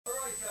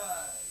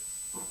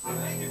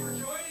Thank you for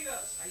joining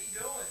us. How you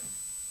doing?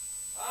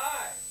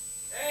 I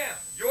am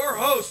your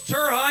host,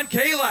 Turhan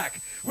Kalak,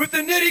 with the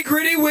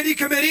nitty-gritty witty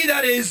committee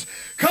that is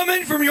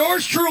coming from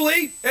yours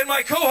truly and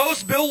my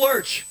co-host, Bill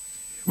Lurch.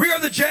 We are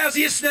the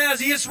jazziest,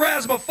 snazziest,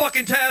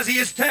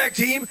 rasma-fucking-tazziest tag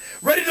team,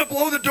 ready to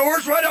blow the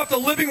doors right off the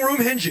living room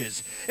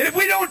hinges. And if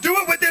we don't do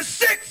it with this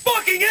sick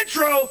fucking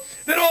intro,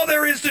 then all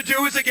there is to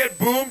do is to get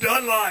boomed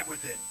on live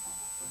with it.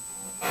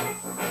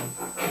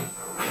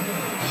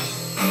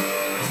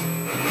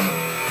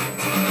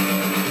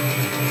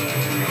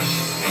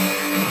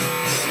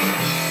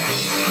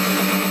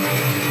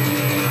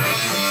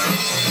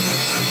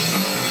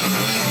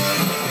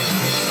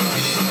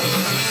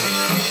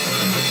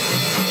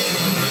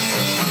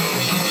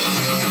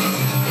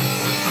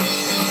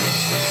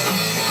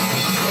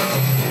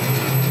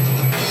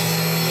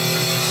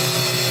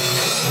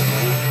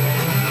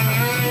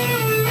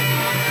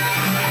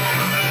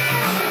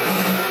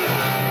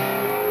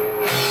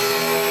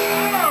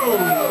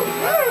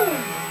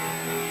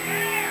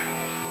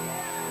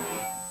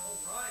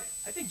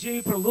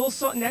 Jimmy put a little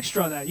something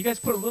extra on that. You guys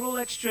put a little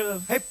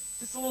extra, hey,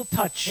 just a little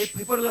touch. Hey,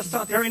 put a little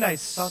something. Very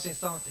nice. Something.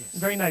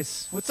 Very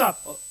nice. What's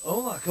up?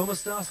 Hola, ¿cómo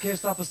estás? ¿Qué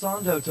está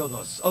pasando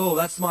todos? Oh,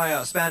 that's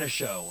my Spanish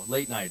show,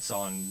 late nights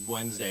on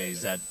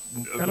Wednesdays at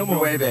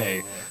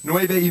 9:30.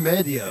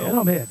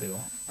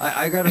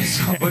 I got to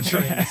stop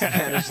butchering the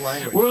Spanish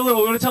language. We're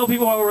going to tell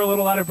people why we're a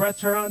little out of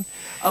breath, Turhan?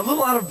 A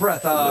little out of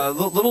breath, a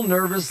little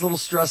nervous, a little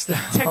stressed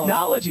out.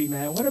 Technology,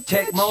 man. What a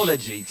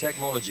Technology.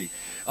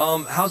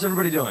 How's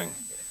everybody doing?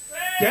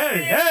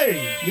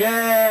 Hey!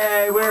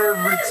 Yay! We're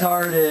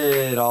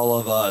retarded, all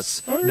of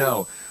us.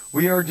 No,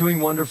 we are doing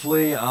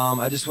wonderfully.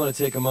 I just want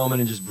to take a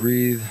moment and just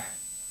breathe.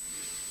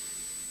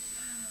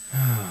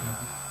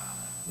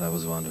 That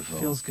was wonderful.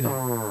 Feels good.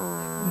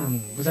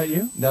 Was that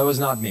you? That was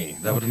not me.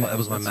 That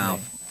was my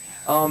mouth.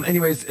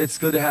 Anyways, it's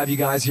good to have you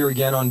guys here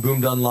again on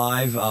Boom Done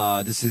Live.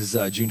 This is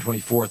June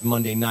 24th,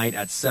 Monday night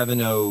at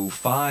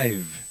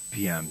 7:05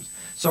 p.m.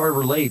 Sorry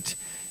we're late.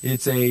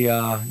 It's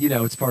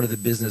it's part of the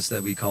business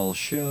that we call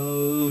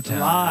Showtime.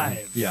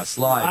 Live. Yes,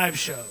 live. Live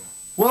show.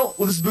 Well,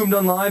 this is Boom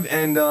Done Live,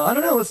 and I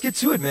don't know, let's get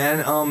to it,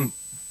 man. I don't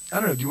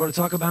know, do you want to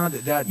talk about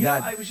that?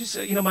 I was just,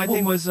 my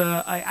thing was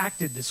I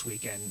acted this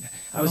weekend.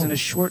 I was in a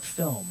short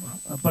film.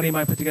 A buddy of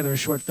mine put together a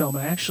short film,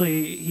 and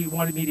he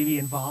wanted me to be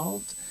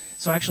involved.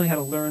 So I actually had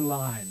to learn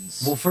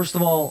lines. Well, first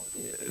of all,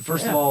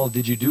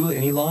 did you do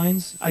any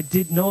lines? I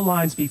did no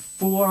lines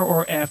before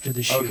or after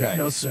the shoot. Okay.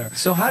 No, sir.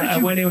 So how did you...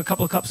 I went in with a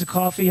couple of cups of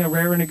coffee and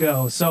raring to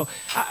go. So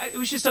it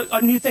was just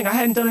a new thing. I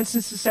hadn't done it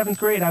since the 7th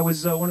grade. I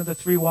was one of the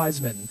 3 wise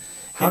men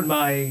in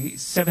my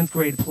 7th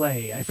grade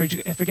play. I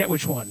forget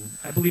which one.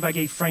 I believe I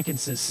gave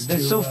frankincense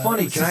That's so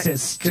funny.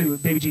 to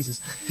baby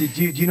Jesus. Do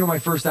you know my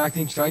first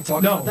acting? Can I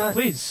talk about that?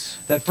 No, please.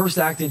 That first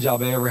acting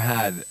job I ever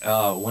had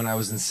when I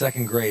was in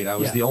 2nd grade, I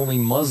was the only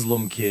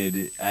Muslim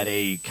kid at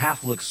a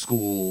Catholic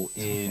school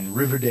in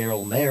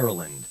Riverdale,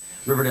 Maryland.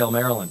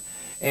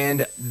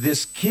 And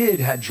this kid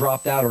had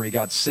dropped out or he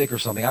got sick or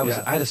something. I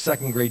had a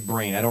 2nd grade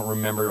brain. I don't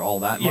remember all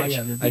that much.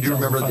 I do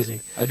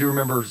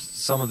remember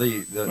some of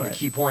the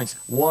key points.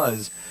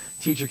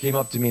 Teacher came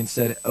up to me and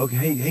said,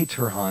 "Okay, hey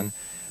Turhan,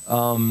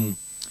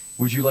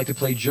 would you like to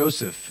play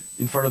Joseph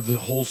in front of the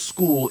whole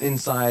school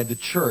inside the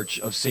church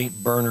of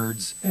St.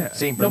 Bernard's,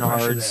 St.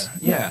 Bernard's?"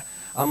 Yeah.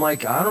 I'm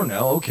like, I don't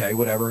know, okay,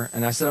 whatever.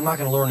 And I said, I'm not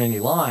going to learn any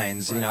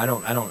lines. Right. I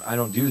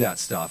don't do that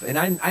stuff. And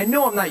I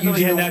know I'm not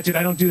using dude,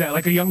 I don't do that.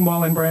 Like a young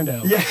Marlon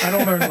Brando. Yeah. I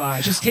don't learn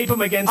lines. Just tape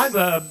them against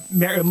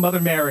Mother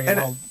Mary.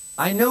 And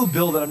I know,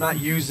 Bill, that I'm not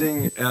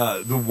using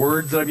the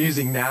words that I'm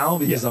using now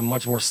because I'm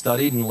much more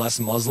studied and less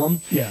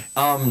Muslim. Yeah.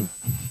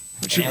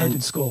 Which you learned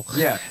in school.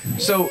 Yeah.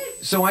 So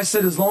I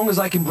said, as long as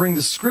I can bring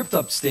the script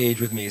up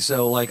stage with me.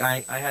 So like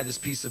I had this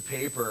piece of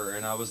paper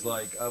and I was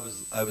like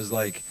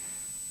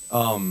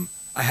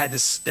I had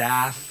this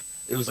staff.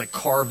 It was like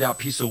carved out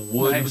piece of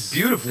wood. Nice. It was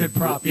beautiful. Good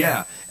prop.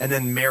 Yeah. And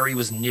then Mary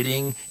was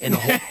knitting and the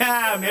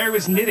whole Mary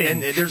was knitting.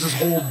 And there's this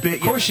whole bit.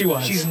 Of course she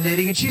was. She's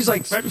knitting and she's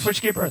like right before she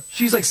gave birth.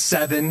 She's like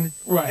 7.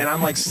 Right. And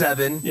I'm like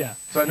 7. Yeah.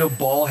 So I have no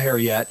ball hair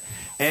yet.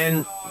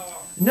 And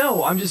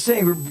no, I'm just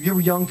saying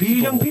we're young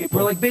people.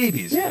 We're like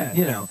babies.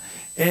 Yeah.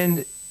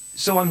 And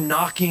so I'm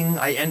knocking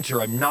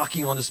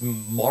on this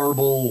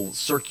marble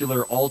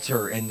circular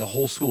altar, and the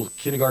whole school,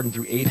 kindergarten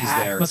through 8th, is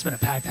there. Must have been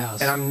a packed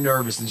house. And I'm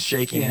nervous and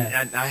shaking,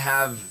 and I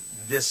have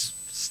this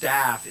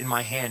staff in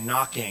my hand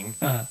knocking,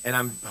 and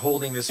I'm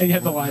holding this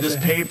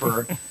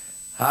paper.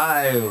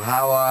 Hi,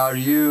 how are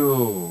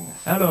you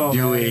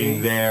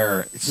doing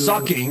there?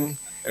 Sucking.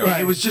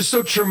 Right. It was just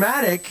so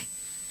traumatic.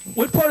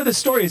 What part of the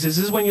story is this?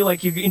 Is this when you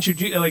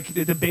introduce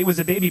was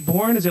the baby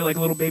born? Is there like a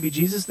little baby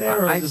Jesus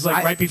there, or is this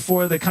like right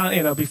before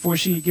before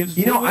she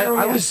gives?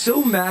 I was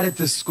so mad at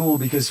this school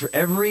because for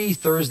every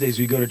Thursdays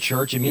we go to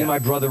church, and me and my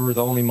brother were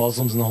the only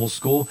Muslims in the whole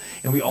school,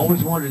 and we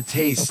always wanted to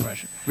taste.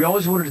 We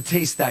always wanted to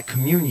taste that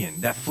communion,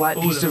 that flat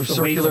piece of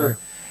circular.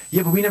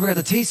 Yeah, but we never got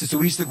to taste it, so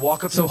we used to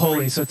walk up. So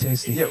holy, so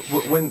tasty. Yeah,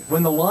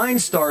 when the line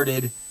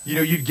started, you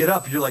know, you'd get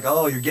up, you're like,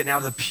 oh, you're getting out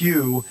of the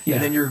pew,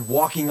 and then you're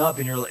walking up,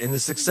 and you're in the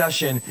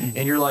succession,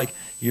 and you're like,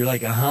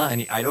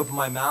 and I'd open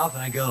my mouth,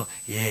 and I go,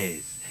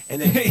 yes.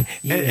 And then,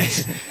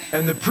 yes.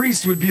 and the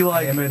priest would be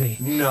like,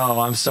 no,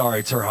 I'm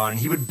sorry, Turhan. And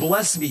he would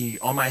bless me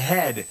on my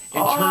head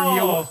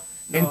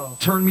and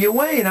turn me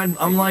away. And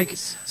I'm like,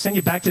 send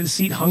you back to the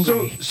seat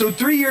hungry. So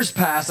 3 years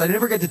passed. I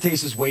never got to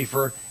taste this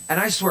wafer. And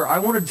I swear, I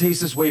wanted to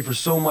taste this wafer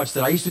so much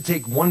that I used to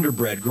take Wonder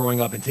Bread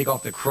growing up and take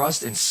off the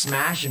crust and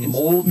smash and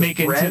mold make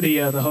the bread. Make it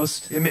into the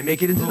host.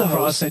 Make it into the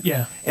host.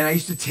 Yeah. And I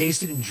used to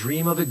taste it and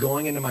dream of it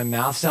going into my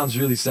mouth. Sounds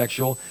really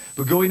sexual,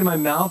 but going into my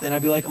mouth, and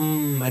I'd be like,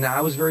 and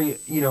I was very,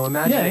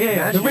 imagine.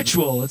 Yeah. The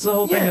ritual. It's the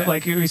whole thing of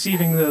like you're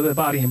receiving the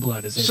body and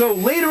blood. So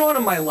later on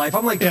in my life,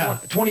 I'm like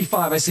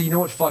 25. I say, you know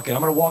what? Fuck it.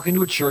 I'm going to walk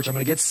into a church. I'm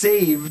going to get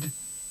saved.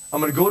 I'm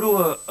going to go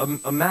to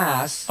a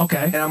mass,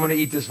 and I'm going to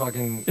eat this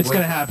fucking It's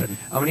going to happen.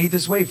 I'm going to eat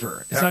this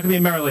wafer. It's not going to be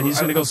in Maryland. He's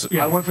going to go...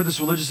 I went for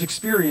this religious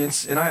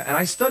experience, and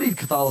I studied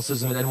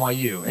Catholicism at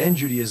NYU, and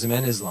Judaism,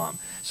 and Islam.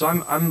 So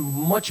I'm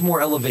much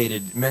more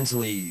elevated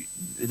mentally.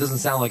 It doesn't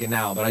sound like it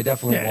now, but I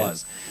definitely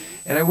was.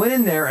 And I went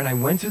in there, and I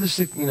went through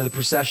the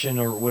procession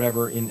or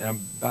whatever, and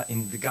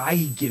the guy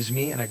he gives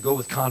me, and I go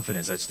with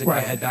confidence. I stick my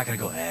head back, and I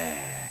go,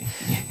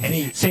 And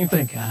he, same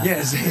thing.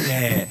 Yes.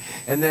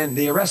 And then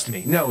they arrest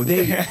me. No,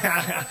 they...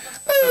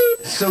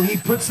 So he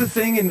puts the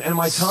thing in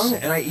my tongue,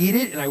 and I eat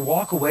it, and I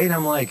walk away, and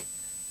I'm like,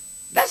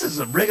 that's just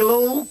a regular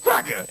old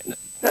cracker.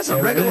 That's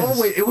a regular old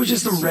way. It was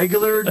just a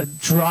regular... A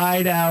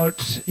dried out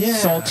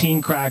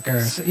saltine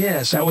cracker. So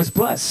that was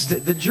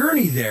blessed. The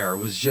journey there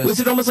was just... Was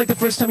it almost like the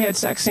first time you had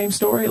sex? Same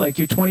story? Like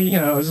you're 20,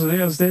 it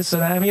was this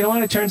and that. I mean,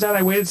 what? It turns out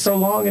I waited so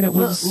long and it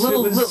was...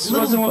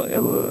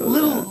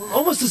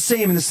 almost the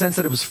same in the sense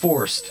that it was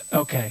forced.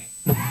 Okay.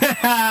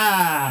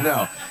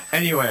 No.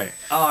 Anyway.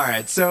 All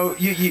right. So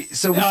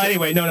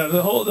anyway,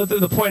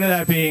 the point of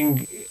that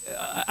being...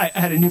 I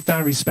had a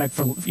newfound respect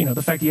for,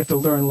 the fact that you have to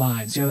learn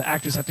lines. The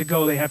actors have to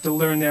go, they have to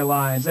learn their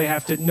lines, they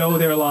have to know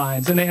their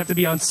lines, and they have to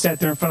be on set,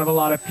 they're in front of a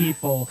lot of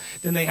people,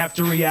 then they have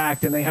to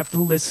react, and they have to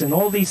listen,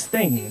 all these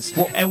things.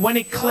 And when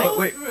it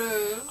clicks...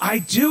 I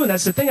do, and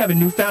that's the thing, I have a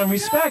newfound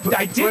respect.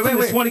 I did from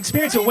this one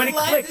experience, and when it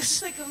clicks...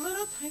 It's like a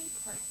little tiny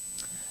part.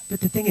 But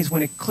the thing is,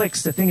 when it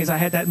clicks, I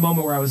had that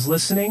moment where I was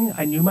listening,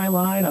 I knew my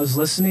line, I was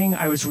listening,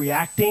 I was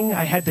reacting,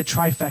 I had the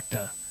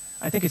trifecta.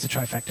 I think it's a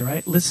trifecta,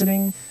 right?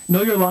 Listening,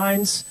 know your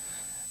lines,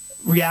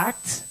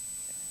 react,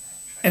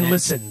 and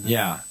listen.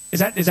 Yeah. Is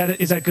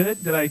that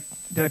good? Did I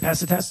pass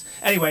the test?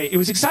 Anyway, it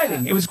was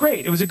exciting. It was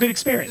great. It was a good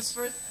experience.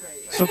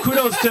 So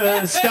kudos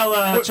to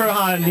Stella,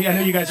 Turhan. I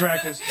know you guys are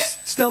actors.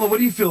 Stella, what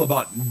do you feel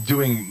about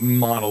doing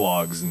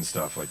monologues and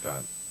stuff like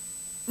that?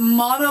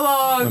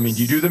 Monologues. I mean,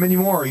 do you do them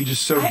anymore? Or are you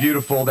just so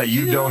beautiful that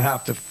you don't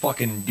have to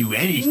fucking do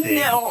anything?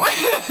 No.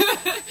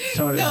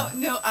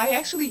 No, I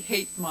actually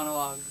hate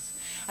monologues.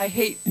 I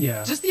hate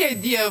just the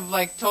idea of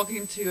like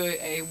talking to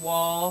a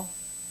wall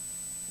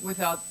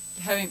without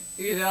having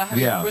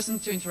a person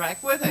to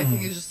interact with. I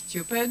think it's just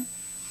stupid.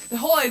 The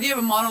whole idea of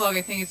a monologue,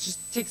 I think, it's just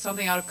take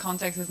something out of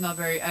context. It's not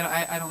very.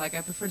 I don't like.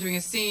 I prefer doing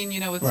a scene,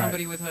 with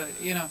somebody with a,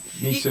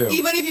 Me too.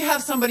 Even if you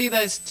have somebody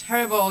that is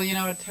terrible,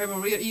 a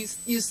terrible reader,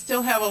 you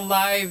still have a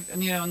live, a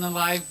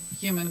live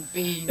human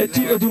being.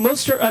 Do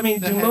most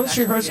auditions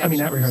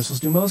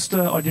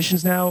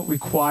now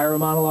require a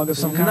monologue of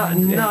some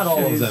kind? Not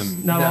all of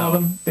them. Not all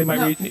of them. They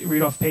might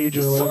read off page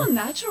or whatever. It's so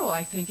unnatural.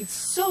 I think it's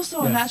so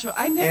unnatural.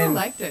 I never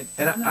liked it.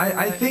 And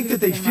I think that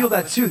they feel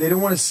that too. They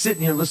don't want to sit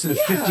and listen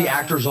to 50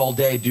 actors all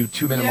day do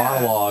 2-minute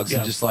monologues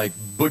and just like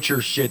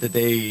butcher shit that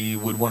they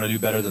would want to do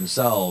better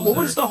themselves. What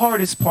was the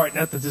hardest part?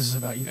 Not that this is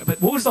about you,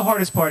 but what was the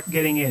hardest part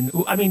getting in?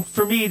 I mean,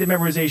 for me, the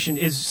memorization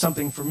is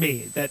something for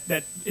me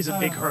that is a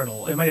big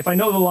hurdle. If I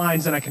know the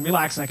lines, then I can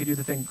relax and I can do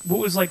the thing. What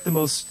was like the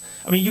most?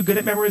 I mean, you good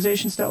at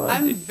memorization, Stella?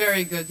 I'm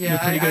very good. Yeah, you're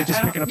pretty good at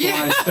just picking up the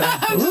lines.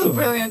 I'm just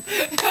brilliant.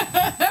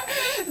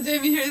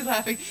 Jamie here is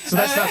laughing. So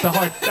that's not the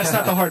hard. That's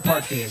not the hard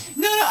part for you.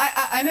 No.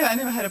 I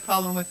never had a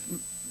problem with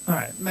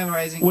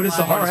memorizing. What is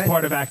the hardest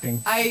part of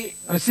acting?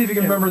 Let's see if you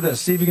can remember this.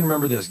 See if you can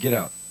remember this. Get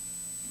out.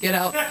 Get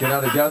out. Get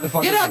out of the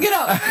fucking... Get out. Get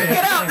out.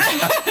 Get out.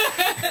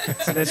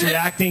 So that's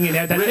reacting, and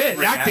that's it.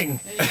 Acting.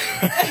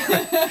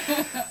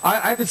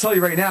 I have to tell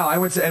you right now, I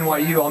went to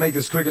NYU. I'll make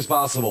this quick as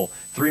possible.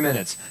 3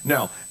 minutes.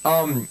 No.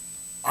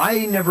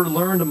 I never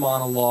learned a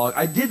monologue.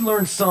 I did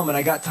learn some, and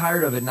I got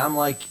tired of it. And I'm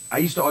like, I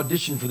used to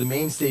audition for the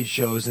main stage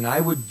shows, and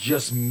I would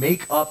just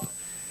make up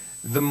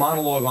the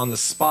monologue on the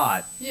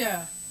spot.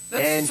 Yeah.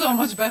 That's so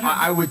much better.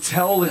 I would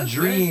tell a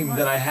dream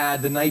that I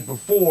had the night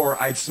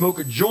before. I'd smoke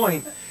a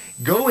joint,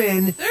 go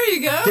in. There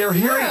you go.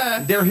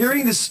 They're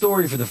hearing this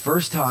story for the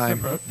first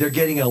time. They're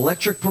getting an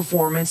electric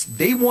performance.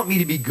 They want me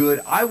to be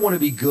good. I want to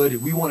be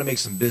good. We want to make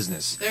some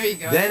business. There you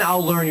go. Then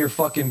I'll learn your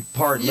fucking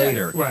part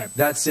later. Right.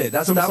 That's it.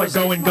 That was was like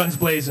going guns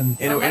blazing.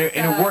 And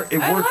it worked.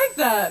 I like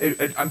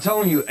that. I'm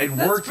telling you, it worked.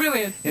 That's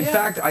brilliant. In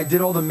fact, I did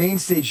all the main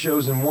stage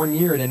shows in 1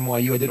 year at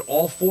NYU. I did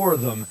all 4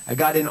 of them. I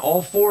got in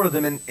all 4 of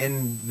them,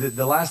 and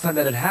the last time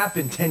that had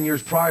happened 10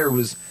 years prior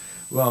was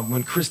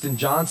when Kristen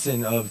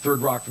Johnson of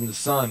Third Rock from the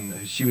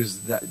Sun, she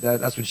was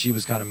that's when she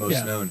was kind of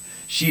most known.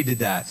 She did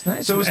that,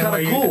 nice. So it was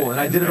kind of cool, and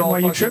I did it all.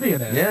 NYU trivia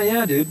there.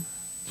 Yeah, dude.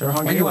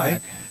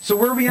 Anyway, so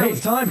where are we at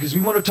with time? Because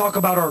we want to talk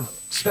about our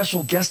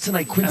special guest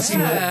tonight, Quincy.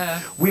 Our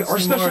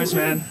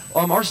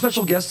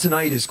special guest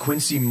tonight is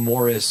Quincy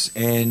Morris,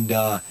 and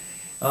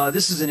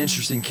this is an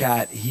interesting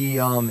cat. He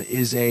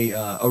is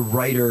a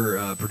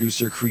writer,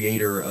 producer,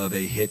 creator of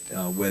a hit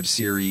web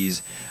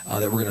series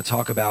that we're going to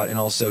talk about, and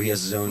also he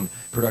has his own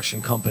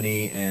production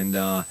company. And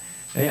I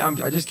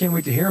just can't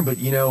wait to hear him. But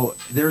you know,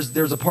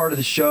 there's a part of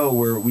the show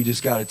where we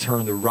just got to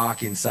turn the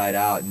rock inside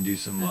out and do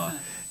some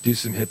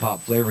hip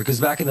hop flavor. Because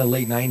back in the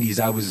late '90s,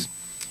 I was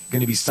going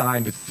to be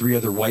signed with 3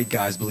 other white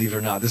guys, believe it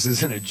or not. This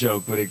isn't a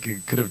joke, but it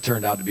could have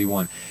turned out to be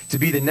one. To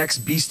be the next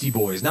Beastie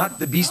Boys. Not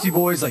the Beastie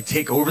Boys, like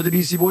take over the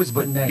Beastie Boys,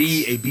 but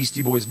be a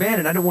Beastie Boys band.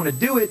 And I didn't want to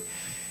do it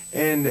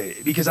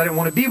because I didn't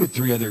want to be with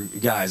 3 other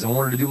guys. I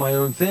wanted to do my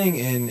own thing,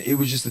 and it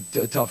was just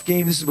a tough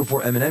game. This is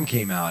before Eminem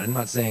came out. I'm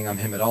not saying I'm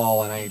him at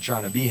all, and I ain't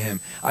trying to be him.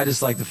 I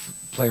just like to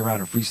play around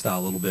and freestyle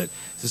a little bit.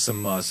 Just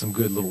some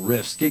good little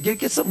riffs.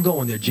 Get something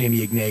going there, Jamie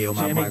Igneo,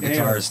 my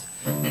guitarist.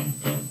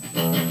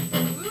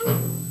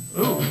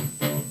 Ooh.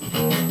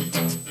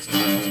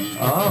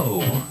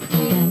 Oh.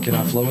 Can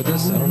I flow with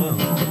this? I don't know.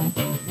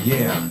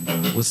 Yeah.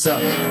 What's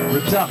up?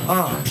 Ripped up.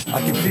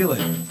 I can feel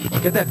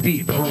it. Get that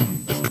beat.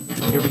 Boom.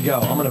 Here we go.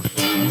 I'm gonna.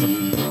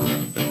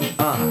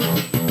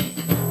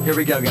 Here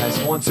we go, guys.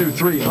 1, 2,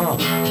 3.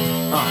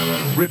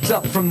 Ripped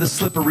up from the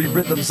slippery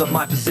rhythms of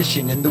my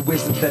position and the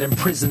wisdom that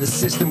imprison the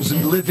systems we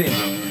live in.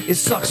 It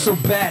sucks so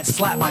bad,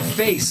 slap my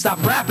face.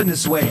 Stop rapping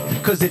this way,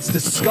 cause it's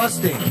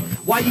disgusting.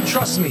 Why you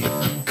trust me?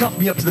 Cuff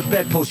me up to the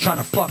bedpost trying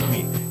to fuck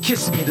me.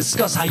 Kiss me and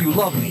discuss how you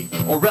love me.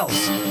 Or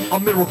else,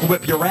 I'll miracle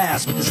whip your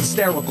ass with this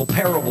hysterical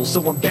parable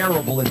so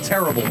unbearable and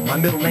terrible. My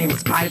middle name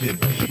is Ivan.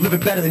 Living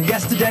better than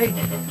yesterday?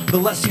 The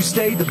less you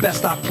stay, the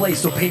best I play,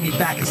 so pay me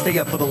back and stay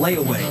up for the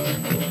layaway.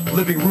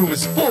 Living room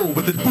is full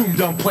with the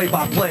boom-dum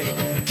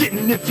play-by-play.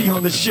 Getting nifty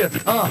on the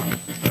shift,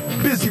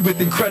 busy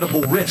with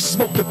incredible riffs.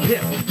 Smoke the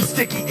piff,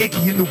 sticky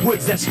icky in the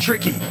woods, that's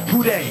tricky.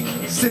 Who they?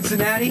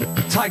 Cincinnati?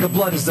 Tiger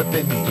blood is up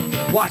in me.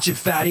 Watch it,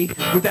 fatty,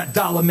 with that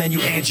dollar menu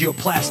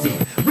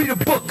angioplasty. Read a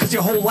book, cause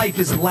your whole life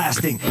isn't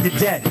lasting. You're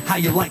dead, how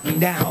you like me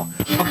now?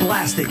 I'm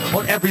blasting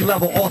on every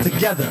level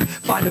altogether.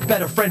 Find a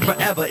better friend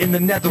forever in the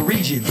nether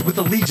regions with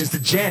allegiance to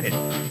Janet.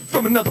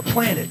 From another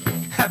planet,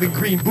 having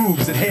green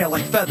boobs and hair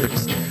like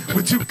feathers.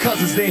 With 2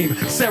 cousins named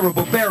Sarah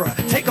Barbera.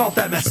 Take off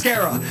that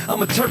mascara.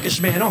 I'm a Turkish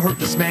man, don't hurt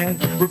this man.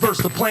 Reverse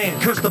the plan,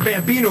 curse the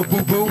Bambino,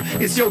 boo-boo.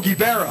 It's Yogi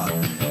Berra.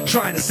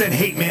 Trying to send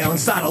hate mail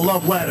inside a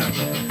love letter.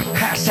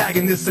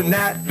 Hashtagging this and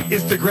that.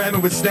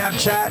 Instagramming with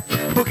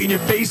Snapchat. Booking your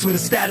face with a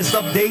status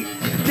update.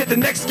 Get the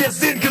next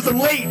guest in cause I'm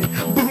late.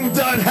 Boom,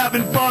 done,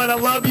 having fun, I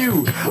love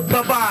you.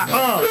 Bye-bye,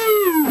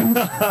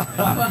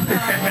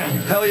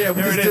 Hell yeah,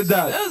 we just did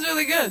that. That was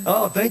really good.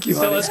 Oh, thank you,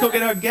 So honey. let's go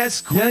get our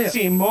guest,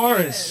 Quincy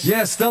Morris.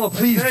 Yeah, Stella,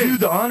 please do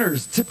the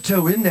honors.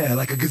 Tiptoe in there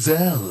like a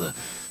gazelle.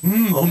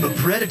 On the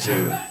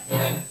predator.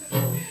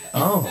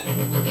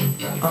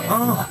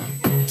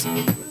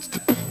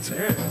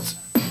 There it is.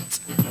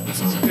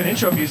 Some good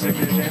intro music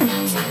there,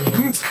 James.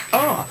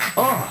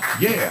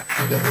 Yeah.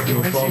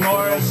 Quincy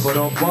Morris.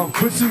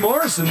 Quincy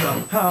Morris in the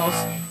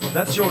house.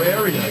 That's your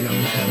area, young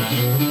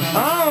man.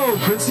 Oh,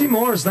 Quincy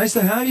Morris, nice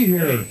to have you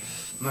here. Hey.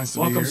 Nice to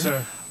Welcome, be here.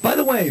 sir. By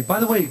the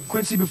way,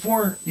 Quincy,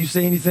 before you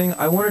say anything,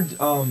 I wanted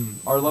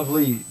our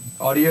lovely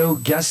audio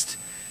guest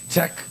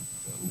tech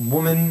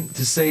woman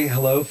to say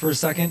hello for a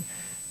second.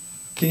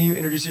 Can you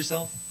introduce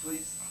yourself,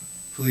 please?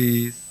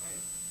 Please.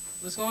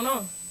 What's going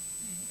on?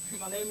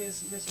 My name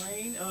is Miss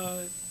Rain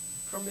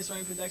from Miss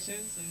Rain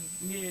Productions,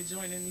 and me here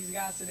joining these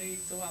guys today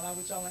to while out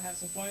with y'all and have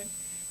some fun,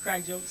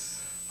 crack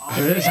jokes.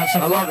 There it is. Have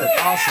some I fun. love it.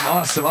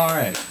 Awesome. All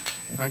right.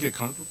 Can I get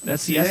comfortable?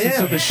 That's the essence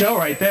of the show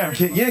right there.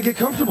 Get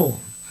comfortable.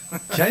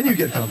 Can you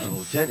get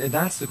comfortable?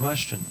 That's the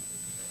question.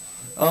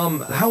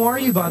 How are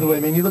you, by the way,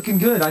 man? You looking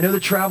good. I know the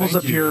travel's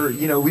Thank up you. here.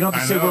 You know, we don't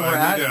have to say where we're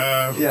I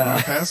at. need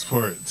my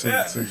passport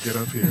to get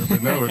up here.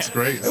 But no, it's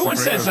great. It's Everyone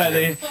great says up that.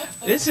 here.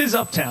 This is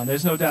uptown.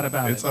 There's no doubt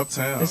about It's it.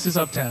 uptown. This is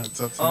uptown.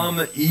 It's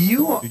uptown.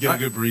 You get a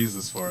good breeze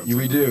this far.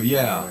 We do,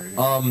 yeah.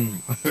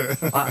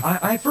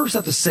 I first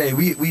have to say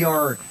we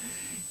are,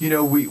 you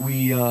know,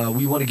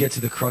 we want to get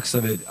to the crux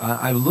of it.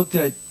 I looked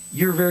at,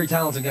 you're a very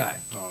talented guy,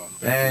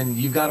 and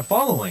you've got a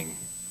following,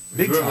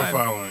 big You time. have a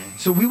following.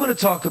 So we want to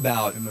talk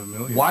about In the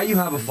millions. why you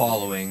have a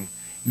following.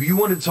 You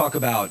wanted to talk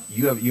about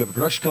you have a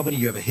production company,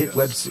 you have a hit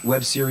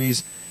web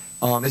series.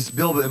 Is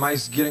Bill? Am I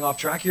getting off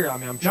track here? I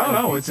mean, I'm trying.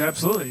 No, it's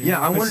absolutely. Yeah,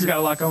 I This wondered. has got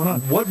a lot going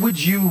on. What would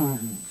you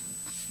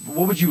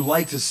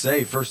like to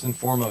say first and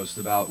foremost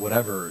about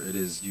whatever it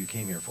is you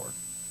came here for?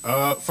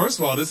 First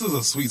of all, this is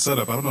a sweet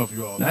setup. I don't know if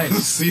you all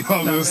Nice. see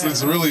all this.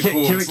 It's really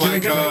cool. Can It's we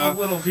like get A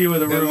little view of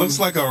the it room. looks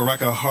like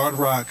a hard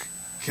rock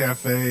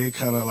cafe,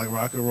 kind of like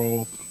rock and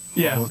roll.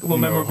 Yeah, a little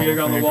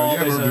memorabilia on the wall.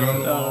 There's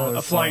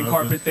a flying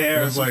carpet there,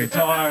 There's a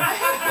guitar,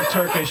 a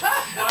Turkish.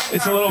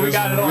 It's a little. There's we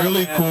got it all.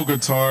 really cool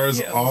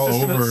guitars all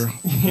over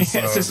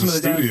the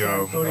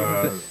studio.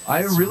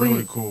 I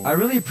really cool. I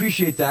really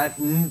appreciate that.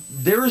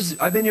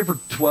 I've been here for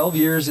 12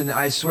 years, and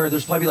I swear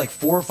there's probably like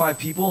 4 or 5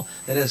 people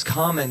that has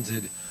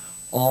commented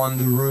on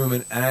the room,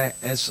 and I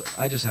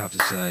just have to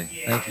say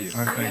thank you.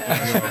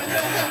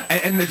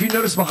 And if you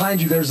notice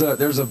behind you, there's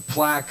a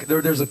plaque.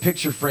 There's a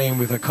picture frame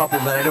with a couple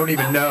that I don't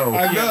even know.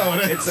 I know.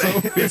 That's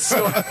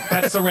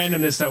the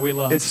randomness that we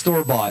love. It's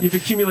store bought. You've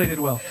accumulated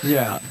well.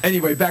 Yeah.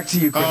 Anyway, back to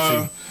you,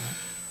 Quincy.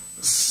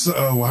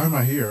 So why am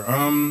I here?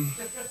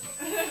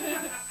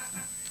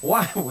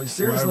 Why?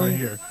 Seriously? Why am I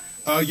here?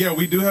 Yeah,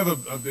 we do have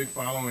a big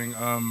following.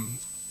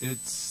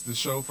 The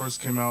show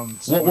first came out in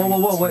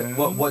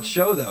 2010. What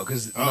show though?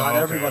 Because not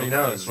everybody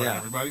knows. Right, yeah,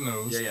 everybody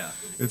knows. Yeah.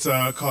 It's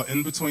called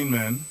In Between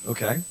Men.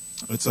 Okay.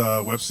 It's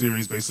a web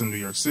series based in New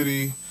York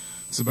City.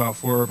 It's about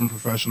 4 urban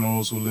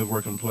professionals who live,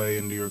 work, and play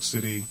in New York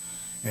City,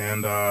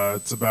 and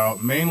it's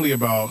mainly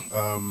about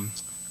kind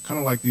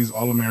of like these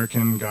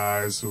all-American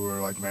guys who are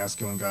like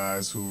masculine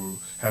guys who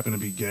happen to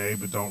be gay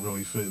but don't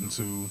really fit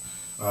into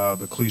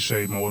the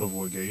cliche mold of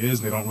what gay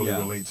is. They don't really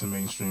relate to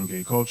mainstream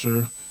gay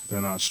culture. They're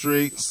not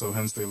straight, so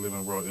hence they live in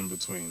a world in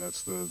between.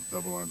 That's the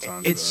double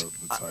entendre of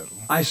the title.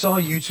 I saw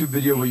a YouTube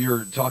video where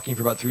you're talking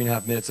for about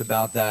 3.5 minutes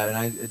about that,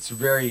 and it's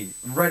very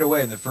right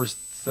away in the first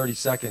 30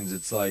 seconds.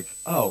 It's like,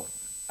 oh,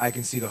 I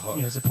can see the hook.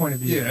 Yeah, it's a point of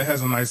view. Yeah, it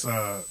has a nice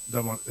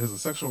double. It has a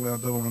sexual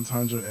double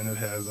entendre, and it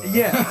has a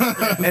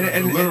and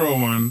a literal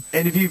one.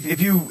 And if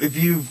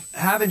you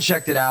haven't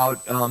checked it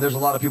out, there's a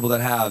lot of people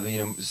that have.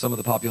 Some of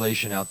the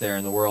population out there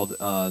in the world,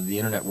 the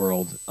internet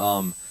world.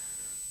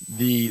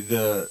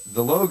 The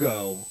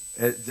logo.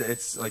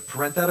 It's like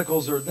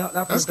parentheticals or not.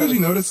 That's good you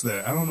noticed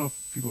that. I don't know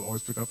if people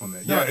always pick up on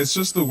that. Yeah, it's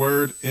just the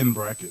word in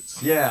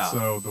brackets. Yeah.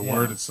 So the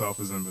word itself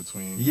is in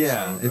between.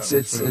 Yeah, so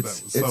it's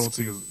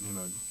subtlety is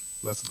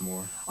less is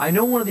more. I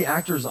know one of the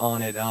actors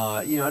on it.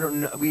 I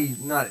don't know. We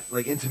not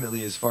like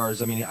intimately as far as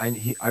I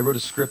wrote a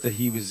script that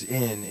he was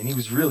in, and he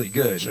was really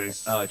good.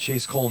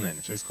 Chase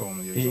Coleman. Chase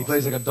Coleman. Yeah, he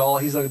plays like a doll.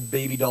 He's like a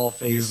baby doll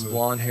face,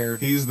 blonde haired.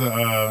 He's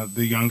the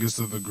youngest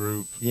of the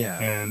group. Yeah.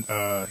 And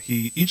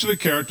each of the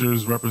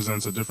characters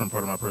represents a different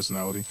part of my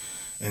personality,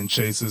 and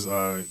Chase's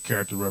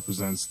character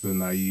represents the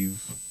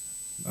naive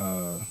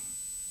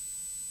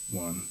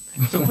one.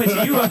 So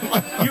Quincy,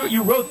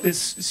 you wrote this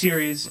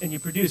series and you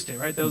produced it,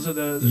 right? Those are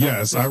the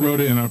yes, I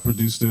wrote it and I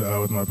produced it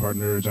with my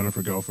partner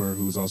Jennifer Gelfer,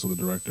 who's also the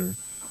director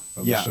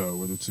of the show.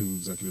 We're the 2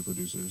 executive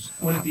producers.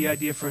 When did the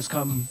idea first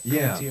come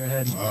into your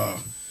head?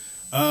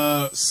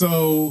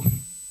 So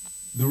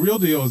the real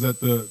deal is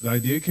that the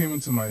idea came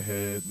into my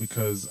head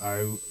because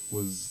I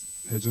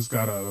had just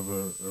got out of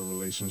a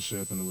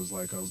relationship, and it was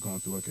like I was going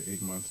through like an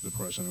 8-month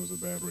depression. It was a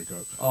bad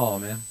breakup. Oh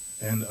man.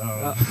 And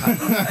I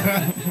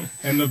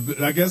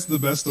guess the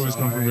best stories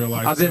come from real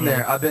life. I've been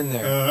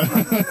there.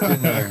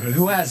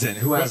 Who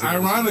hasn't?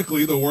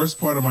 Ironically, the worst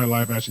part of my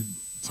life actually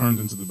turned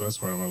into the best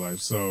part of my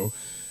life. So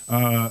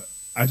I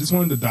just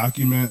wanted to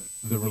document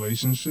the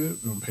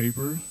relationship on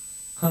paper.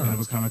 And it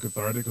was kind of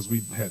cathartic because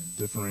we had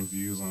differing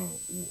views on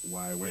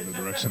why I went in the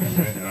direction I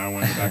went, and I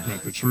wanted to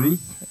document the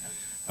truth.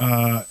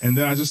 And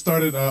then I just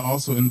started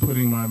also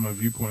inputting my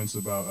viewpoints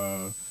about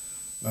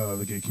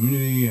the gay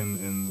community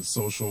and the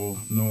social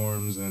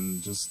norms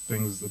and just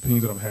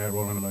opinions that I've had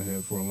rolling in my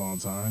head for a long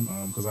time,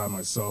 because I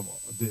myself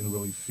didn't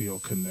really feel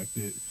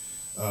connected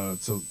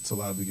to a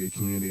lot of the gay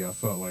community. I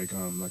felt like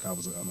I'm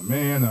a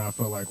man, and I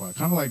felt like I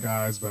kind of like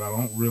guys, but I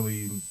don't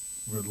really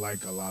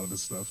like a lot of the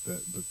stuff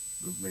that the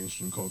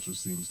mainstream culture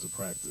seems to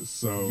practice.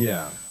 So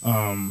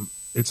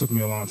it took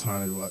me a long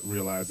time to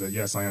realize that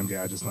yes, I am gay.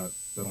 I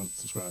don't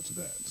subscribe to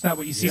that. It's not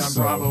what you see on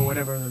Bravo,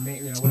 whatever the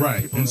main,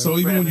 right. And so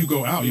even when you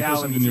go out, you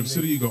first in New York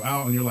City, you go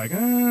out and you're like,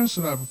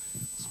 should I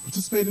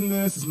participate in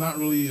this? It's not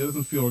really. It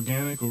doesn't feel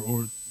organic,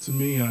 or to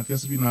me, I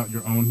guess if you're not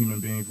your own human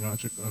being, if you're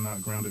not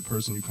a grounded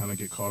person, you kind of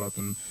get caught up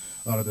in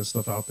a lot of that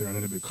stuff out there, and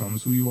then it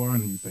becomes who you are,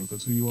 and you think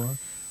that's who you are.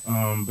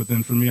 But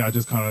then for me, I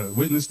just kind of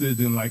witnessed it,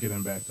 didn't like it,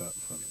 and backed up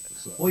from it.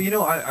 So.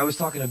 Well, I was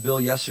talking to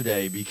Bill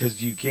yesterday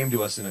because you came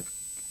to us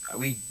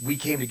we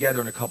came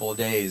together in a couple of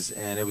days,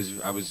 and I was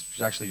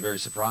actually very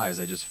surprised.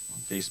 I just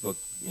Facebook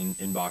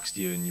inboxed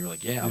you, and you were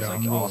like, "Yeah." I was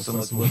like, "Awesome."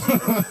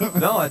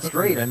 No, that's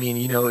great. I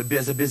mean,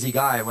 as a busy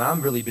guy, when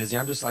I'm really busy,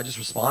 I just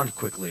respond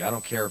quickly. I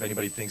don't care if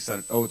anybody thinks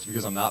that it's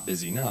because I'm not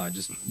busy. No,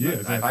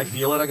 if I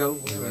feel it, I go,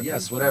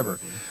 yes, whatever.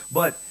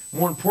 But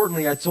more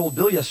importantly, I told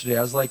Bill yesterday,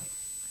 I was like,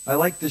 I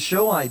like the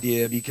show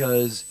idea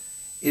because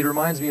it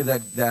reminds me of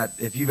that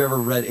if you've ever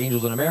read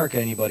Angels in America,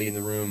 anybody in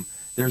the room.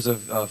 There's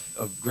a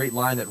great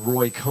line that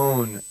Roy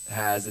Cohn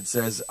has that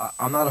says,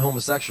 "I'm not a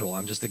homosexual.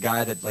 I'm just a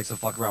guy that likes to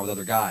fuck around with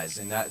other guys."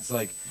 And that's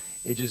like,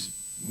 it just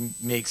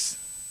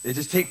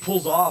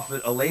pulls off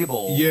a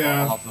label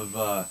off of.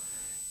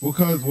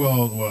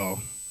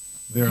 Well,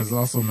 there's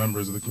also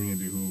members of the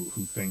community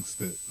who think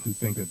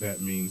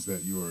that means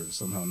that you are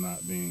somehow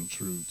not being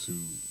true to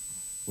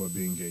what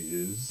being gay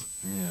is.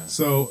 Yeah.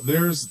 So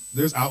there's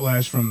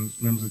outlash from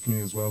members of the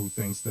community as well who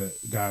thinks that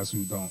guys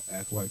who don't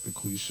act like the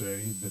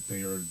cliche, that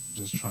they are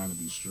just trying to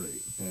be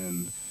straight.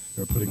 And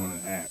they're putting on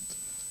an act,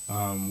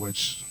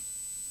 which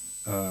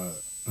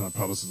my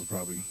publicist will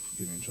probably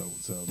get me in trouble.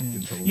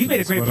 You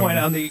made a great point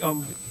on the.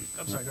 I'm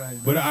sorry, go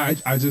ahead. But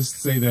I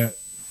just say that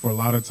for a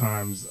lot of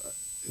times,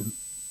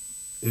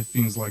 it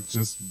feels like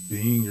just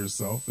being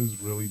yourself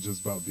is really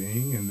just about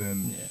being, and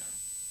then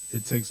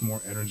it takes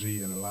more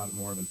energy and a lot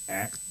more of an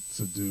act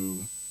to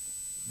do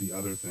the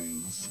other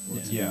things.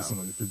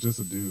 If it's just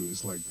a do,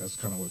 it's like that's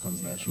kind of what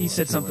comes natural. He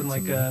said something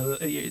like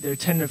there are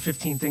 10 or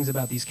 15 things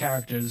about these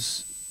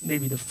characters.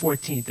 Maybe the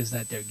 14th is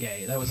that they're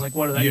gay. That was like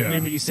one of the. I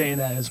remember you saying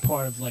that as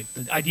part of like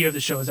the idea of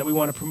the show is that we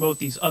want to promote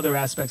these other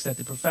aspects that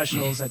they're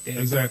professionals, that they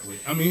exactly.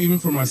 I mean, even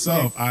for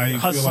myself, I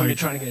feel like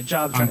trying to get a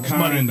job. I'm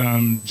kind,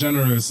 I'm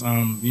generous,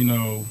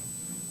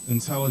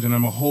 intelligent.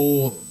 I'm a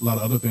whole lot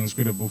of other things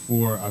created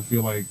before I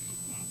feel like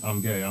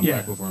I'm gay. I'm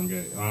black before I'm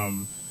gay.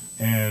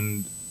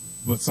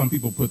 But some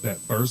people put that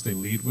first. They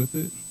lead with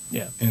it.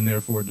 Yeah. And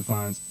therefore it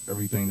defines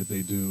everything that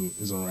they do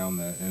is around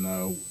that. And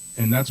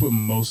that's what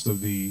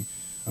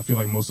I feel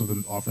like most of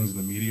the offerings in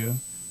the media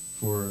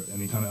for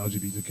any kind of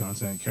LGBT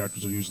content,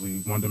 characters are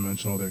usually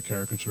one-dimensional. They're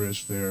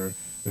caricaturish. They're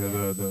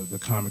the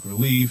comic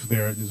relief.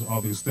 They're just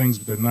all these things,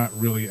 but they're not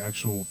really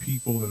actual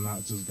people. They're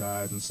not just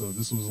guys. And so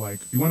this was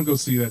like, if you want to go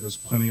see that, there's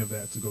plenty of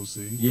that to go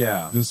see.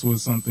 Yeah. This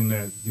was something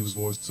that gives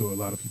voice to a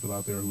lot of people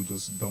out there who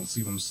just don't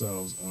see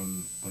themselves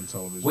on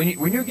television.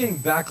 When you're getting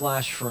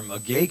backlash from a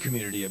gay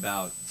community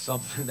about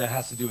something that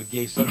has to do with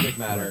gay subject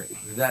matter,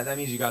 that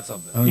means you got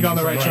something. You're on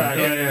the right track.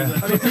 Yeah.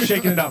 I mean, they're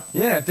shaking it up.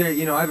 Yeah. If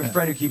they, I have a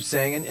friend who keeps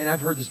saying, and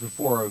I've heard this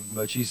before,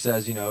 but she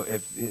says,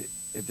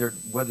 if they're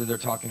whether they're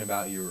talking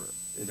about you.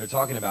 If they're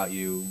talking about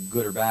you,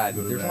 good or bad,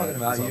 they're talking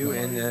about you,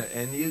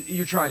 and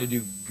you're trying to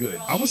do good.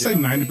 I would say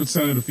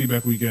 90% of the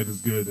feedback we get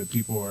is good, that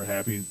people are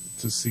happy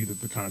to see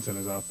that the content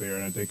is out there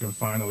and that they can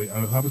finally.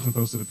 Huffington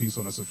posted a piece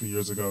on us a few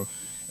years ago,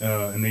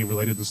 and they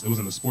related this. It was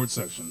in the sports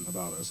section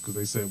about us because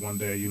they said one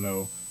day,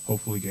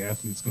 hopefully gay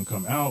athletes can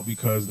come out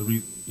because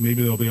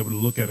maybe they'll be able to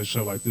look at a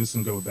show like this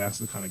and go, that's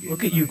the kind of game.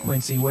 Look at you,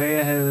 Quincy, way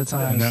ahead of the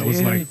time. And that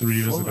was like 3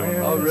 years ago.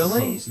 Oh,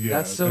 really? Yeah.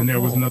 That's so cool. And there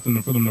was cool. nothing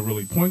for them to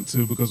really point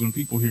to because when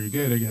people hear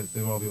gay,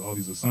 they have all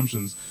these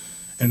assumptions.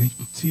 And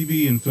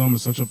TV and film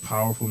is such a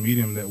powerful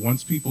medium that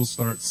once people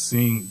start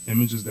seeing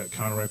images that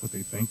counteract what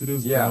they think it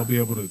is, they'll be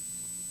able to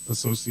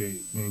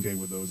associate being gay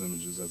with those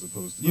images as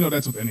opposed to,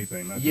 that's with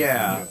anything. Not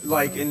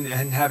just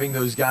and having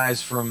those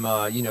guys from,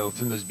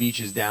 from those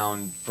beaches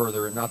down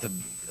further, not the,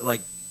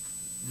 like,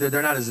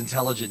 they're not as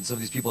intelligent. Some of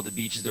these people at the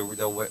beaches,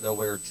 they'll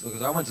wear,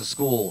 because I went to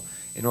school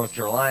in North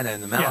Carolina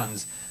in the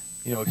mountains,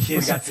 a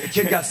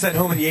kid got sent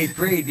home in the 8th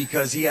grade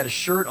because he had a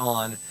shirt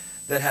on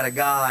that had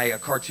a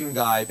cartoon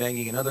guy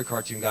banging another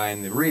cartoon guy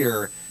in the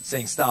rear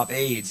saying "Stop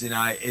AIDS," and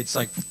it's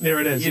like there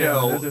it is.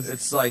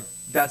 It's like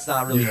that's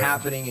not really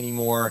happening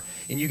anymore.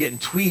 And you getting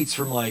tweets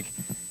from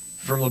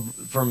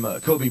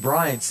Kobe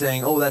Bryant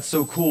saying, "Oh, that's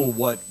so cool!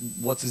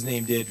 What's his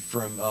name did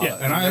from?"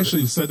 And I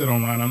actually said that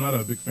online. I'm not a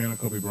big fan of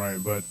Kobe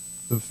Bryant, but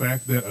the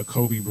fact that a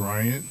Kobe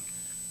Bryant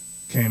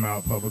came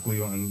out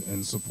publicly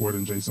and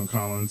supporting Jason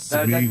Collins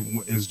to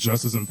me is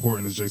just as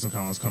important as Jason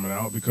Collins coming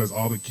out because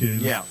all the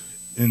kids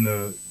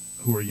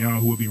who are young,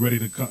 who would be ready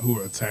to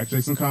who attack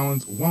Jason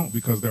Collins, won't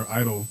because their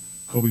idol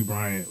Kobe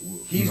Bryant,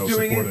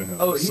 supported him.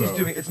 Oh, he's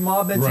doing it. It's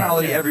mob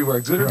mentality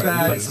everywhere, good or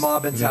bad. It's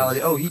mob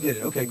mentality. Oh, he did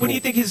it. Okay, cool. What do you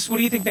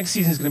think next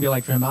season is going to be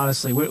like for him?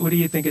 Honestly, what do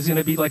you think is going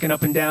to be like an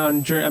up and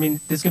down journey? I mean,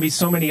 there's going to be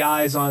so many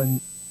eyes on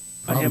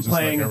him just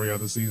playing like every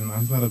other season.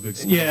 It's not a big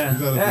season.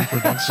 It's not a big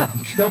production.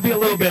 There'll be a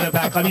little bit of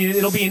back. I mean,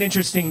 it'll be an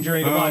interesting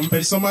journey to watch. But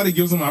if somebody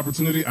gives him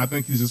opportunity, I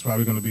think he's just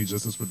probably going to be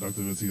just as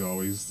productive as he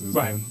always has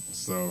been.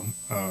 So.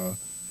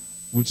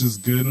 Which is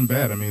good and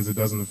bad. I mean, it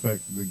doesn't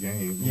affect the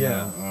game.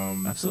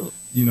 Absolutely.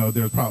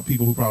 There's probably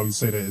people who probably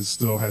say that it's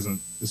still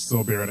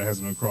a barrier that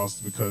hasn't been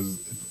crossed because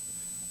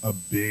if a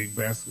big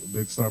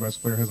star basketball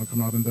player hasn't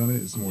come out and done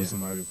it. It's more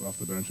somebody off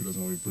the bench who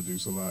doesn't really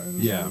produce a lot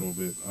and is a little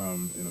bit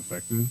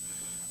ineffective.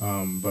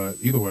 But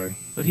either way.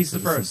 But he's the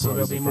first, so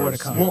there'll be more to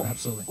come. Well,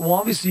 absolutely. Well,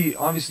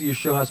 obviously, your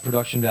show has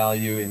production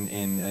value,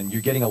 and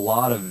you're getting a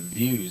lot of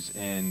views.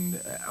 And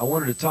I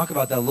wanted to talk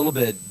about that a little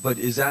bit. But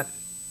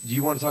do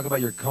you want to talk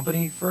about your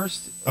company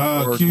first?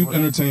 Cube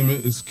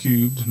Entertainment is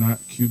cubed, not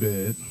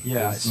cubed.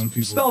 Yeah,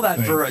 spell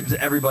that for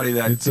everybody.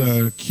 It's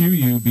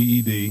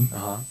Qubed,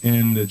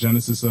 and the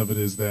genesis of it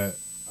is that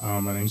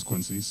my name's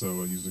Quincy,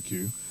 so I use the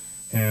Q.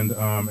 And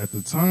at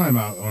the time,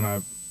 when I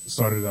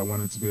started, I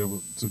wanted to be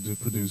able to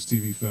produce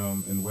TV,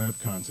 film, and web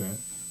content.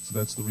 So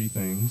that's 3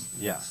 things.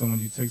 Yeah. So when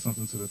you take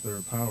something to the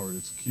third power,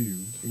 it's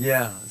cubed.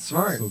 Yeah,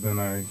 smart. So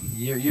then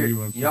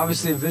you're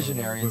obviously a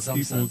visionary in some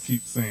sense. But people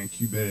keep saying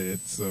cubed,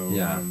 so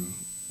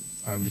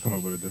I'm come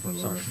up with a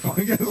different word. Fuck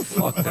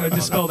that.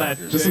 Dispel that.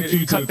 Just a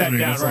Q cut that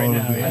down right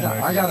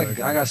now. I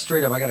got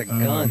straight up. I got a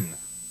gun.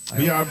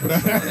 I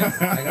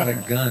got a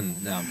gun.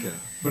 No, I'm kidding.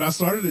 But I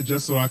started it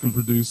just so I can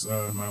produce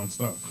my own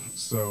stuff.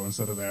 So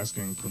instead of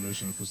asking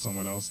permission for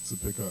someone else to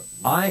pick up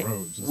the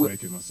road, just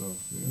make it myself.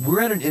 Yeah. We're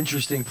at an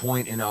interesting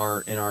point in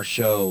our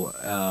show,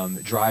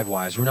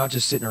 drive-wise. We're not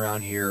just sitting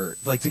around here.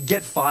 Like, to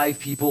get 5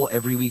 people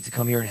every week to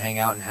come here and hang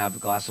out and have a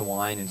glass of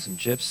wine and some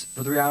chips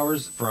for 3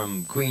 hours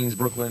from Queens,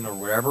 Brooklyn, or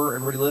wherever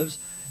everybody lives.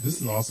 This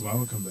is awesome. I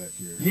would come back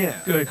here. Yeah,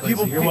 good.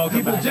 People, you're welcome.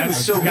 People do.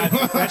 So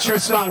that's your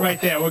spot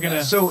right there. We're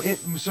gonna. So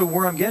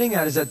where I'm getting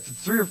at is that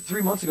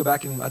 3 months ago,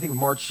 back in I think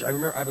March, I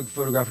remember I have a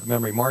photographic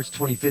memory. March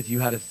 25th, you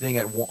had a thing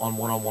on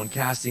one-on-one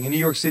casting in New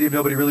York City. If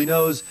nobody really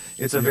knows,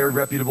 it's a very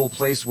reputable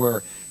place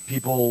where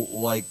people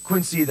like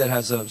Quincy that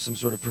has some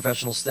sort of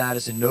professional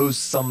status and knows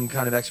some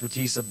kind of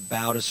expertise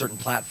about a certain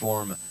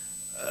platform,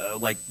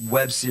 like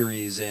web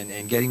series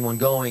and getting one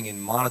going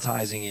and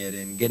monetizing it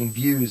and getting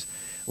views.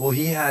 Well,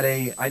 he had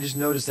I just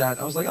noticed that.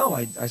 I was like, oh,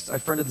 I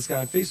friended this guy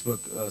on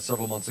Facebook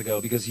several months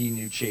ago because he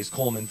knew Chase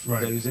Coleman,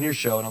 who's in your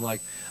show. And I'm like,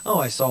 oh,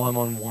 I saw him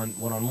on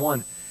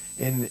one-on-one.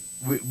 And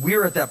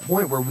we're at that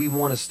point where we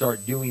want to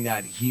start doing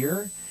that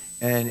here.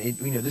 And,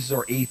 this is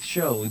our 8th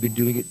show. We've been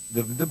doing it.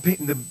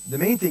 The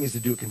main thing is to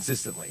do it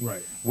consistently.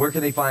 Right. Where can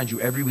they find you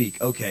every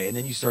week? Okay. And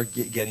then you start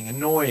getting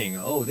annoying.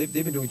 Oh, they've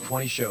been doing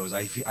 20 shows.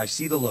 I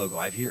see the logo.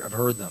 I've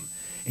heard them.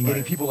 And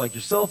getting people like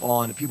yourself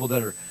on, people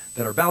that are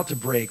about to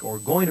break or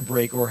going to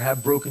break or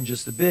have broken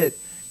just a bit,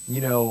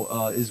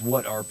 is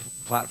what our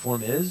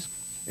platform is.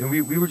 And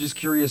we were just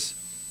curious,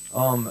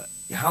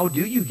 how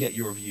do you get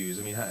your views?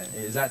 I mean,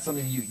 is that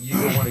something you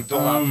don't want to go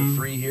out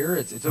for free here?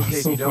 It's okay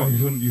if you don't.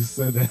 Funny when you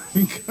said that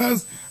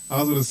because I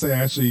was going to say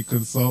I actually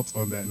consult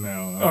on that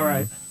now. All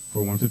right.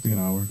 For $150 an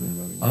hour.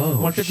 Oh,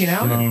 $150 an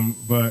hour?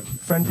 But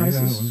friend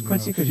prices,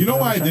 Quincy. You know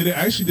why I did it?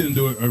 I actually didn't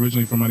do it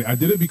originally for money. I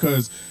did it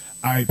because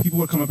people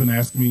would come up and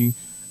ask me,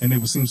 and they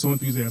would seem so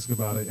enthusiastic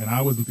about it, and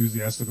I was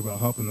enthusiastic about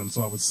helping them.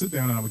 So I would sit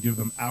down and I would give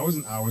them hours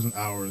and hours and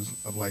hours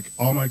of like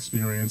all my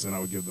experience, and I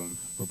would give them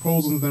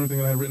proposals and everything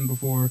that I had written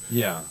before.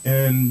 Yeah.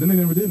 And then they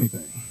never did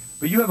anything.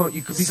 But you have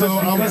because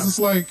I was just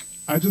like,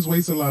 I just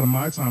wasted a lot of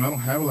my time. I don't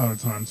have a lot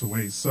of time to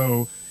waste.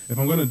 So if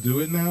I'm going to do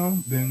it now,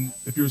 then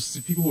if you're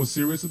people who are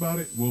serious about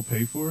it, will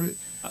pay for it.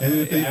 And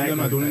if they're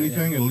not doing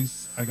anything, at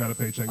least I got a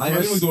paycheck. So I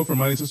didn't really do it for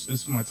money.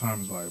 It's my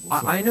time is valuable.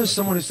 So I know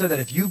someone who said that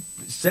if you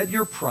set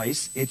your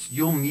price,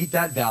 you'll meet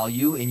that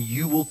value and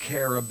you will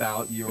care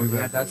about your.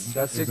 Exactly.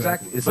 That's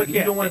exactly. It's like if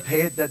you don't want to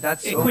pay it.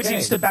 That's okay. Quincy,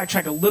 just to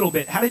backtrack a little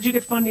bit, how did you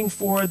get funding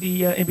for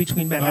the In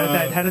Between Men?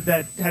 How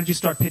did you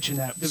start pitching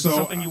that? Was it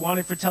something you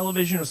wanted for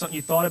television or something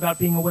you thought about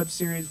being a web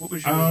series? What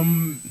was your?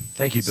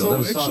 Thank you,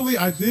 Bill. So actually,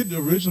 I did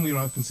originally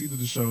when I conceived of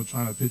the show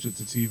trying to pitch it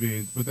to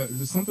TV, but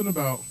there's something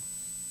about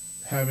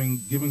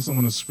giving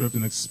someone a script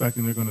and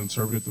expecting they're going to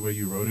interpret it the way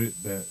you wrote it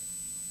that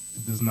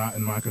is not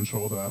in my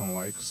control that I don't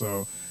like.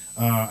 So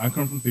I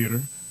come from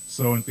theater.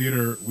 So in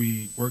theater,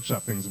 we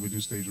workshop things and we do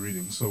stage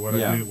readings. So what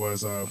I did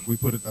was I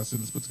said,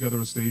 let's put together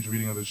a stage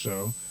reading of the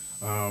show.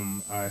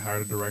 I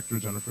hired a director,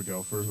 Jennifer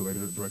Gelfer, who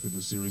later directed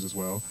the series as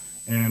well.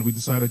 And we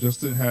decided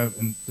just to have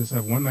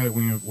one night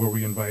where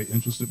we invite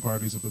interested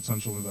parties and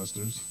potential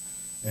investors.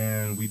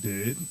 And we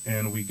did.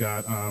 And we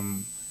got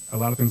a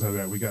lot of things like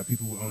that. We got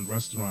people who owned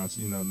restaurants.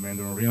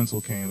 Mandarin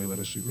Oriental came. They let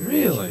us shoot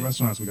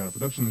restaurants. We got our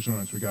production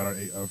insurance. We got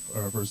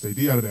our first AD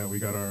out of that. We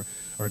got our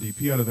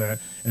DP out of that.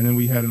 And then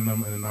we had an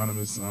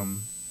anonymous,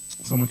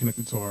 someone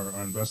connected to our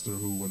investor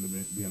who wanted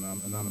to be an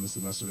anonymous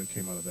investor that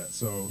came out of that.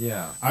 So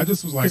I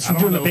just was like, I'm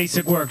doing the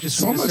basic work. Just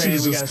so much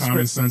is just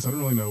common sense. I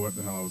didn't really know what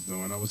the hell I was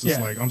doing. I was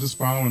just like, I'm just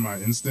following my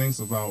instincts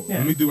about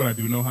let me do what I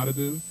do know how to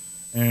do.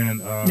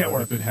 And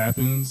if it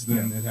happens,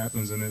 then it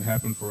happens, and it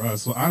happened for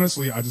us. So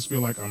honestly, I just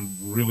feel like I'm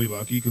really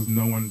lucky because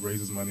no one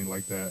raises money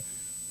like that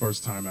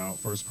first time out,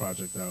 first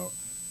project out.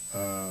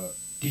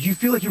 Did you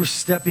feel like you were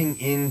stepping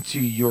into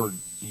your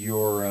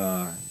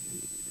your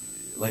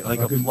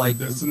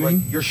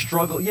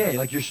struggle? Yeah,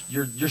 like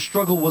your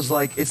struggle was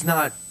like it's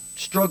not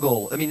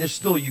struggle. I mean, there's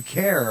still you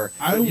care.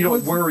 You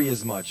don't worry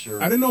as much.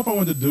 I didn't know if I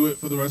wanted to do it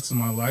for the rest of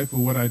my life,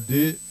 but what I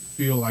did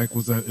feel like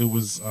was that it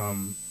was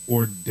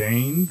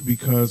ordained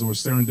or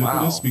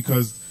serendipitous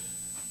because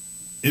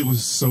it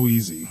was so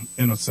easy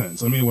in a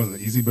sense. I mean, it wasn't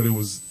easy, but it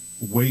was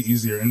way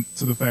easier. And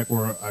to the fact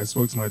where I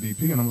spoke to my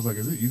DP and I was like,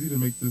 "Is it easy to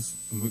make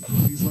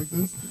movies like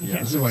this?" Yeah.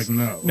 She's like,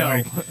 "No."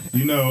 Like,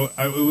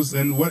 it was.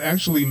 And what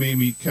actually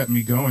kept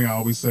me going, I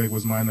always say,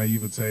 was my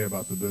naivete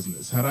about the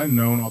business. Had I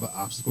known all the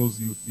obstacles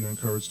you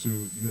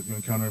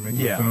encounter in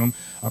making a film,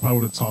 I probably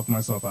would have talked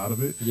myself out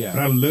of it. Yeah.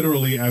 But I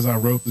literally, as I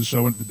wrote the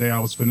show, the day I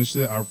was finished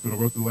it, I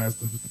wrote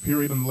the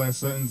period on the last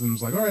sentence and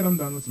was like, "All right, I'm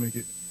done. Let's make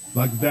it."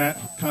 Like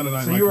that kind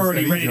of. So you were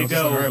already ready to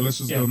go. All right, let's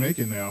just go make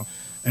it now.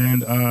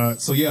 And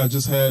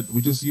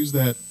we just used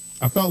that.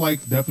 I felt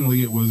like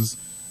definitely it was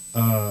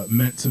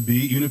meant to be.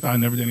 Even if I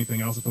never did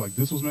anything else, I feel like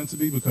this was meant to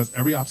be because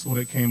every obstacle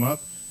that came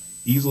up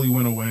easily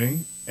went away,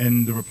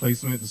 and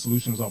the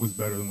solution was always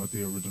better than what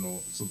the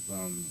original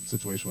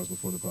situation was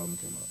before the problem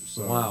came up.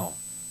 So wow.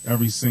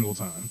 every single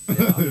time.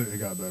 It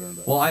got better and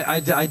better. Well,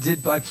 I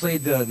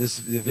played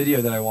the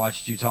video that I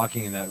watched you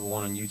talking in that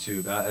one on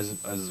YouTube,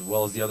 as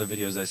well as the other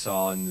videos I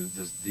saw and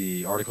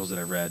the articles that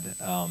I read.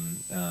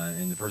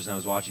 And the person I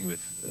was watching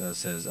with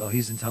says, "Oh,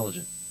 he's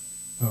intelligent."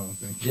 Oh,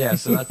 thank you. Yeah,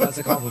 so that's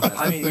a compliment.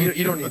 I mean,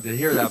 you don't need to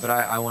hear that, but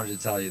I wanted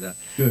to tell you that.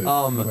 Good.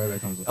 I'm glad that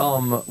comes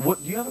up.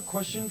 What do you have a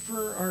question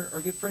for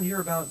our good friend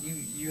here about you?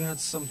 You had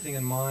something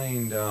in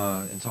mind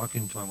in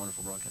talking to my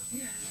wonderful broadcast.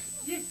 Yes.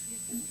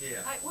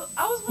 Yeah.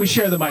 I was we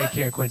share the mic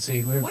here,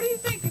 Quincy. What do you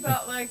think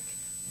about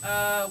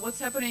what's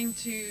happening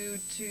to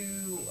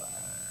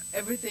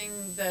everything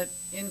that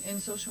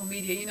in social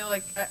media? You know,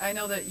 I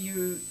know that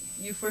you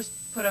first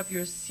put up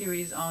your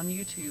series on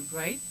YouTube,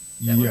 right?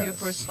 That was your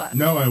first platform.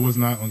 No, I was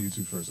not on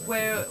YouTube first.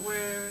 Actually.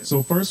 Where?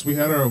 So first we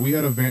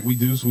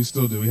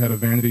still do. We had a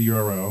vanity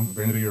URL.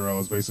 Vanity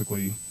URL is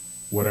basically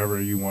whatever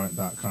you want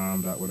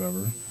 .com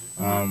whatever.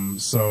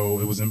 So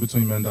it was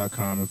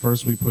inbetweenmen.com, and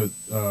first we put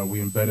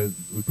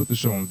the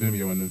show on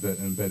Vimeo and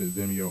embedded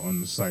Vimeo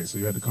on the site. So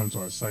you had to come to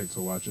our site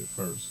to watch it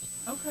first.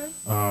 Okay.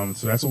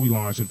 So that's what we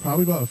launched, and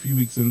probably about a few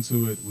weeks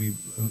into it, we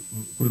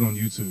put it on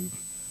YouTube.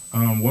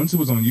 Once it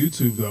was on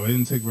YouTube, though, it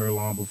didn't take very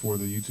long before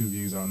the YouTube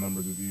views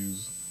outnumbered the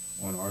views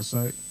on our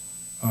site.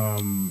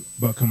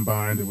 But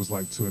combined, it was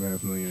like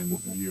 2.5 million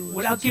viewers.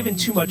 Without giving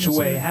too much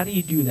away, how do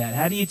you do that?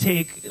 How do you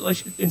take,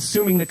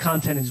 assuming the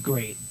content is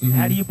great,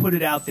 how do you put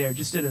it out there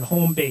just at a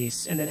home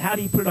base? And then how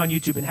do you put it on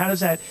YouTube? And how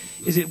does that,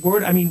 is it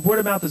word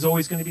of mouth is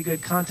always going to be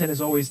good. Content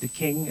is always the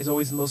king, is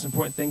always the most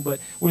important thing. But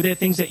were there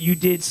things that you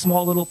did,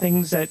 small little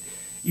things that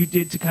you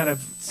did to kind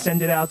of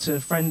send it out to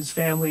friends,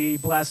 family,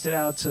 blast it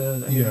out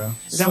to...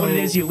 Is that what it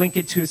is? You link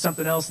it to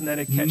something else and then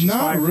it catches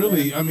fire? Not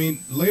really. I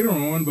mean, later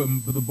on, but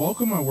the bulk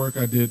of my work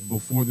I did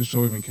before the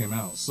show even came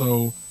out.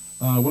 So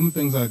one of the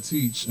things I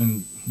teach,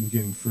 and you're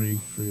getting free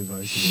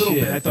advice. A little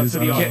bit. I thought for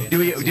the audience. Do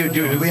we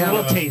have a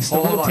little taste?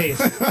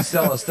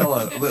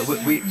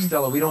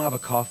 Stella, we don't have a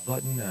cough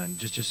button. And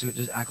just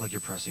act like you're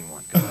pressing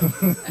one. Go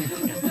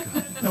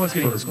ahead. No one's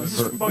going to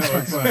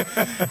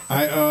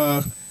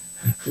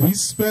we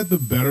spent the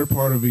better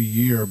part of a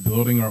year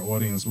building our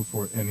audience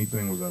before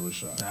anything was ever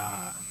shot.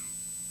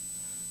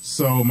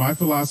 So my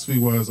philosophy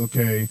was,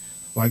 okay,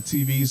 like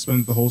TV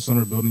spends the whole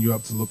summer building you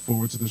up to look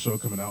forward to the show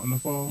coming out in the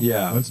fall.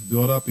 Yeah. Let's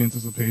build up the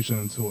anticipation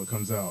until it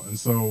comes out. And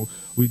so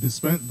we just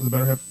spent the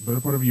better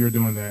part of a year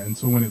doing that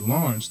until when it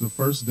launched, the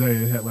first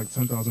day it had like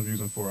 10,000 views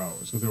in 4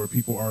 hours because there were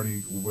people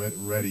already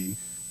ready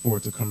for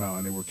it to come out,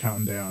 and they were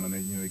counting down, and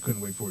they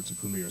couldn't wait for it to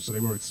premiere. So they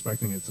were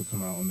expecting it to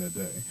come out on that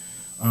day.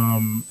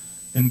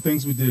 And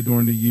things we did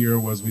during the year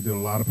was we did a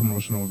lot of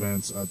promotional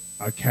events.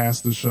 I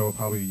cast the show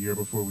probably a year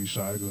before we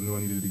shot it because I knew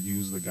I needed to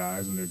use the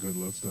guys and their good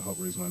looks to help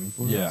raise money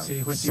for it. Yeah. See,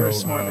 you're a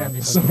smart man.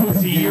 It's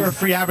a year of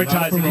free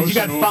advertising. You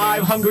got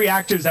 5 hungry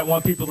actors that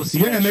want people to see.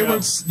 Yeah, and they were,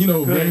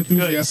 very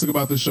enthusiastic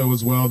about the show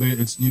as well. They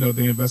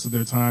invested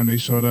their time. They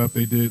showed up.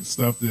 They did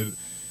stuff that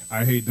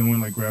I hate doing,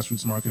 like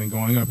grassroots marketing,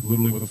 going up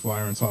literally with a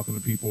flyer and talking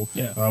to people.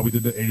 Yeah. We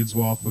did the AIDS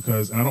walk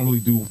and I don't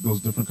really do those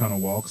different kind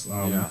of walks.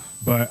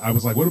 But I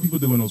was like, what do people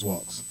do in those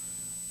walks?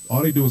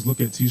 All they do is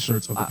look at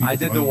T-shirts of the people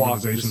from other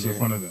organizations in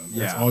front of them.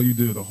 Yeah. That's all you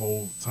do the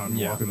whole time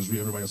you're walking is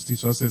read everybody else's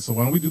T-shirts. I said, so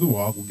why don't we do the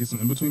walk? We'll get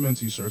some In-Between Men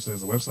T-shirts. It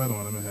has a website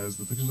on them. It has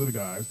the pictures of the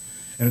guys.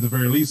 And at the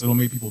very least, it'll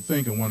make people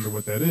think and wonder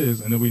what that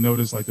is. And then we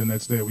noticed, like, the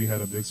next day we had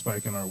a big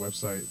spike in our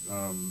website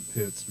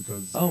hits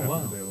because after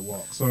the day of the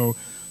walk. So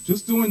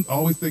just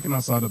always thinking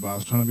outside the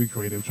box, trying to be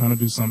creative, trying to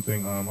do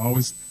something.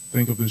 Always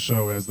think of this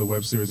show as the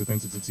web series. It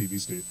thinks it's a TV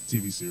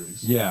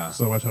series. Yeah.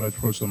 So I try to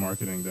approach the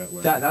marketing that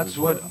way. That's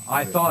what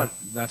I thought.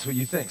 That's what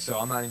you think. So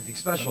I'm not anything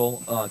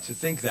special to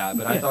think that,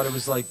 but I thought it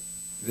was like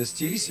this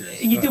TV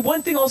series. And you did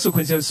one thing also,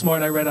 Quincy, that was smart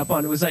and I read up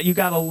on it, was that you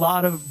got a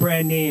lot of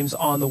brand names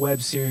on the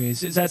web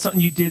series. Is that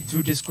something you did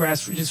through just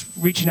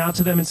reaching out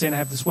to them and saying, I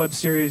have this web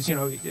series,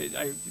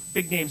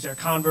 big names there,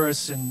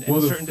 Converse and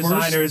certain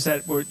designers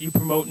that you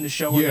promote in the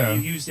show,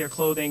 and you use their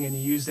clothing and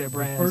you use their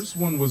brands. The first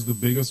one was the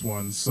biggest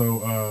one.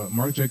 So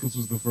Marc Jacobs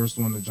was the first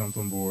one that jumped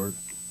on board.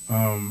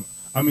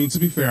 I mean, to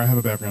be fair, I have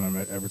a background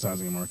in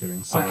advertising and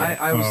marketing. So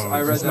I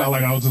read it's that. Not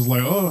like I was just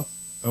like, oh,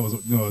 that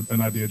was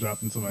an idea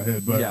dropped into my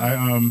head. But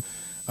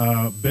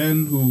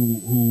Ben,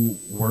 who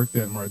worked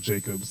at Marc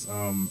Jacobs,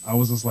 I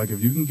was just like,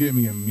 if you can get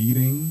me a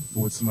meeting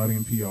with somebody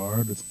in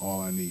PR, that's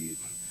all I need.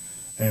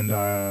 And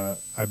I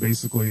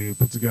basically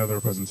put together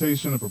a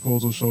presentation, a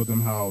proposal, showed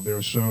them how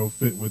their show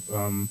fit with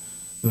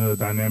the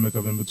dynamic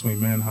of In Between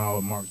Men, how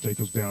Marc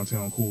Jacobs'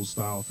 downtown cool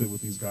style fit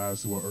with these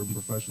guys who are urban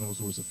professionals,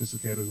 who are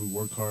sophisticated, who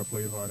worked hard,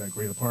 played hard, had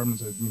great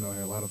apartments, had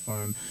a lot of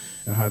fun,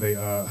 and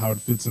how it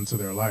fits into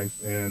their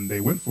life. And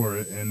they went for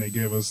it, and they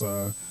gave us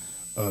a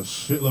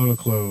shitload of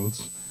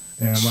clothes.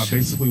 And I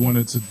basically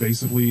wanted to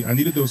I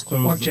needed those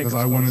clothes because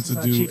I wanted to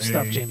do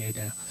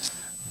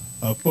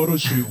a photo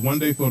shoot,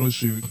 one-day photo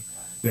shoot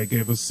that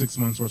gave us 6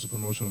 months worth of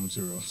promotional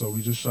material. So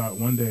we just shot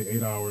one day,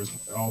 8 hours,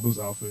 all those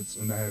outfits,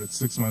 and I had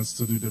 6 months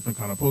to do different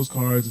kind of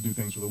postcards, to do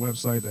things for the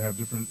website, to have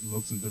different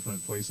looks in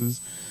different places.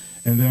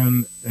 And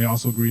then they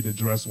also agreed to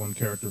dress one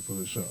character for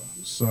the show.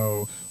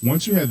 So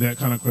once you had that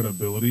kind of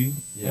credibility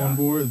on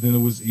board, then it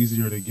was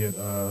easier to get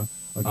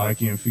like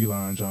Nike and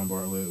Feline, John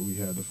Bartlett. We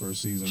had the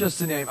first season. Just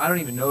to name, I don't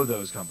even know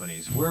those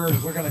companies. We're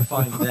going to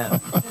find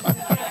them.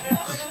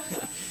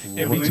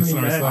 In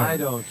between that, I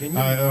don't. Can you?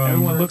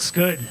 Everyone looks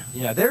good.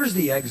 Yeah, there's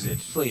the exit.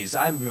 Please,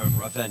 I'm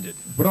offended.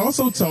 But I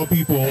also tell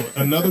people,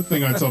 another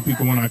thing I tell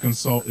people when I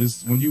consult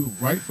is when you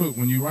write for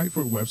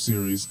web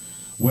series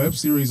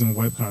and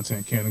web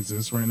content can't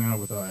exist right now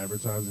without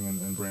advertising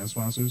and brand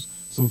sponsors.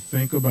 So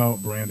think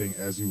about branding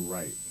as you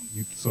write,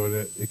 so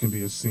that it can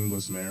be a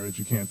seamless marriage.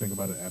 You can't think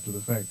about it after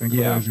the fact. Think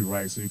about it as you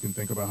write, so you can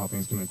think about how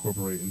things can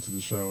incorporate into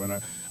the show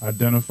and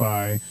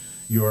identify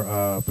your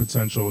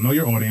know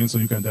your audience, so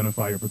you can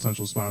identify your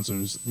potential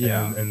sponsors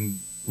and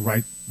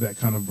write that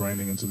kind of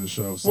branding into the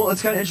show. So. Well,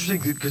 it's kind of interesting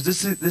because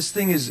this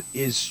thing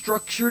is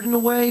structured in a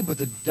way, but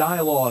the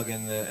dialogue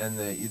and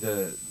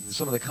the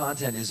some of the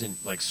content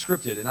isn't like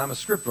scripted. And I'm a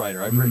script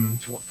writer. I've written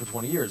for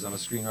 20 years. I'm a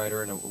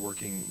screenwriter and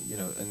working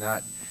in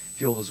that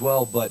field as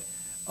well. But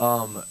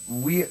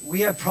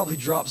we have probably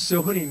dropped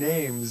so many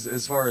names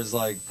as far as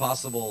like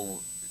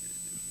possible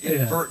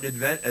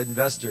inadvertent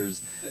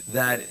investors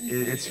that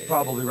it's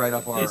probably right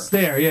up our. It's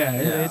there,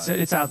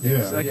 It's out there.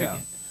 Yeah. It's like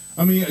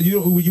I mean,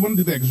 you want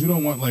to do that because you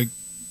don't want like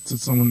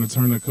someone to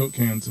turn a Coke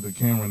can to the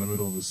camera in the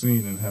middle of a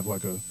scene and have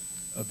like a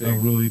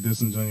really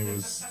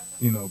disingenuous,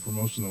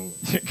 promotional.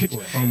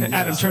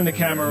 Adam, turn the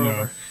camera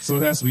over. So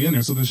it has to be in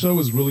there. So the show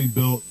is really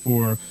built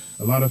for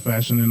a lot of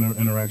fashion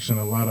interaction,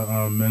 a lot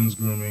of men's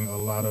grooming, a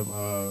lot of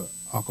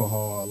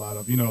alcohol, a lot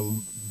of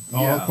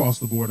all across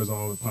the board. There's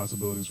all the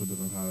possibilities for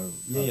different kind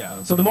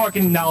of. So the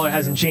marketing dollar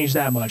hasn't changed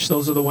that much.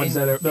 Those are the ones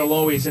they'll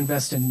always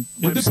invest in.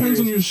 It depends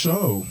on your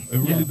show. It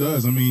really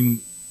does. I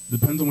mean.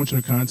 Depends on what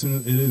your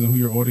content it is and who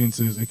your audience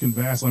is. It can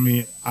vast. I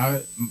mean,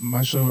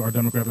 my show, our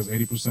demographic is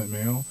 80%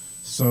 male,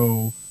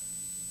 so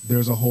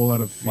there's a whole lot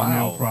of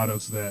female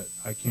products that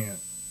I can't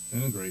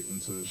integrate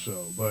into the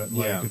show. But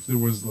like, if there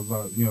was a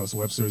lot, it's a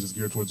web series that's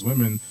geared towards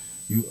women,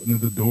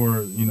 the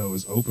door,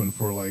 is open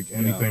for like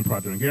anything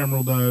Procter &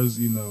 Gamble does.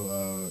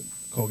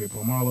 Colgate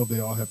Palmolive, they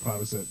all have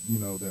products that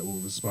that will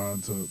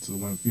respond to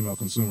the female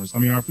consumers. I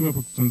mean, our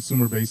female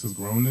consumer base has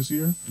grown this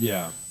year.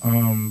 Yeah.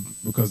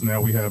 Because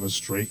now we have a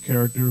straight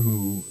character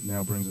who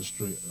now brings a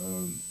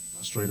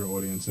straighter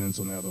audience in,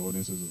 so now the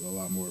audience is a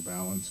lot more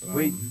balanced.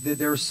 Wait,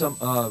 there's some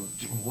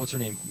what's her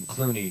name?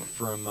 Clooney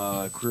from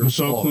Career.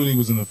 Michelle Clooney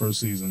was in the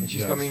first season. And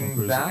she's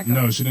coming back?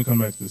 No, she didn't come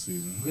back this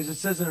season. Because it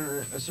says in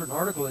a certain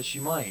article that she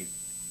might.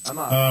 I'm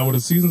not. Well,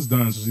 the season's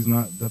done, so she's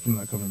definitely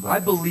not coming back. I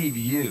believe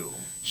you.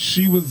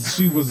 She was.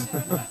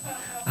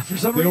 For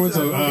some there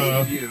reason,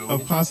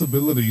 was a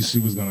possibility she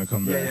was going to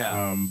come back.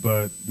 Yeah.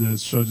 But the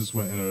show just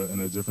went in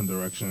a different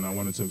direction. I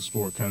wanted to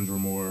explore Kendra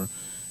more,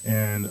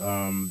 and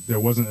there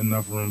wasn't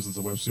enough room since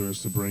the web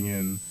series to bring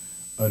in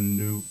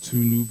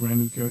two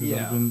brand new characters that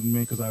have been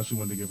made, because I actually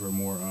wanted to give her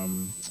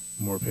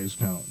more page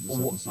count.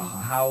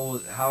 How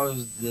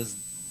does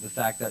the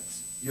fact that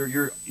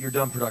you're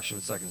done production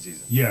with second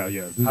season? Yeah.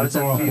 How does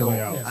that feel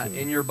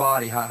in your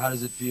body? How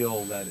does it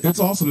feel that it's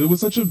awesome? It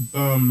was such a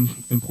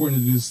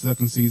important to do the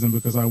second season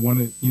because I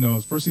wanted,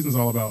 first season's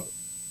all about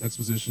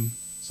exposition,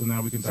 so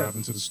now we can dive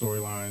into the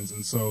storylines,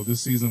 and so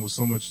this season was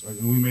so much.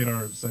 We made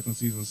our second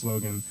season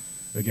slogan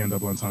again,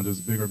 double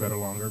entendres, bigger, better,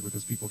 longer,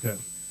 because people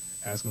kept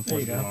asking for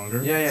it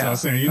longer. Yeah. So I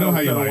was saying, how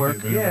you like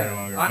it, bigger, better,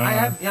 longer.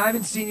 I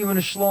haven't seen you in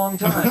a long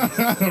time.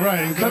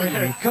 Right,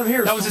 exactly. Come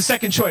here. That was the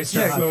second choice.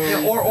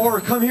 Or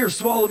come here,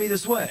 swallow me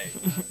this way.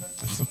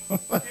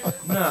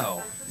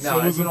 No, so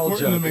it was an old important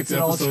joke. to make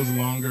the episodes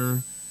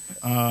longer.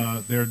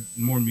 They're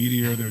more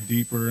meatier, they're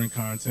deeper in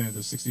content.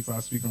 There's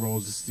 65 speaking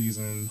roles this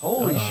season.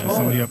 Holy shit.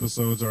 Some of the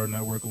episodes are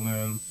network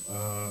length.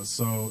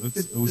 So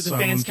it was did the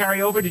fans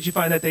carry over? Did you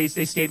find that they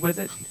stayed with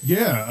it?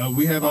 Yeah,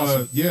 we have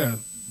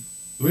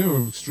we have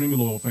an extremely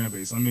loyal fan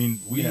base. I mean,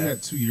 we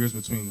had 2 years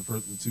between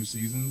the two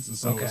seasons, and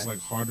so it's like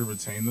hard to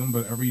retain them.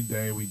 But every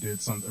day we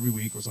did something, every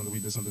week or something, we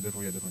did something different.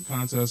 We had different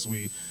contests.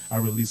 I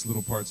released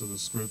little parts of the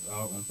script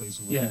out on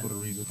Facebook for people to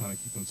read to kind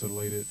of keep them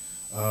titillated.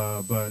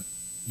 But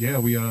yeah,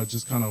 we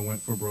just kind of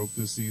went for broke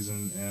this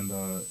season, and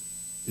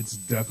it's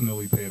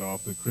definitely paid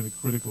off.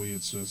 Critically,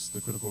 it's just the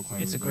critical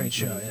acclaim. It's a great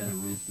show. The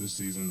roof this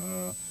season.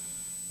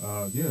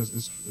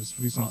 It's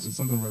pretty something. It's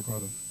something we're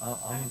proud of. I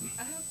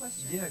have a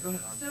question. Yeah, go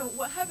ahead. So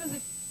what happens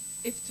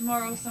if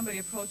tomorrow somebody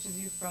approaches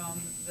you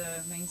from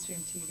the mainstream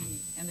TV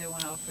and they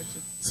want to offer to?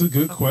 It's a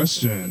good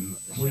question.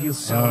 Will you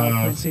sell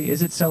out, Quincy?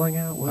 Is it selling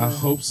out? I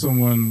hope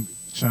someone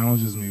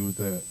challenges me with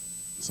that.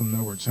 Some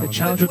network challenge.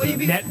 Challenge with the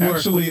network.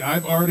 Actually,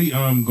 I've already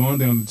gone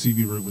down the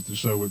TV route with the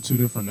show with 2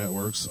 different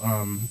networks.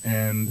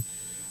 And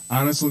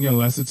honestly,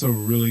 unless it's a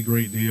really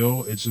great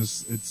deal,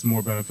 it's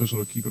more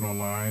beneficial to keep it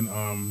online.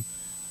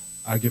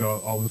 I get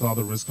with all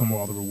the risk come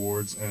all the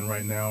rewards, and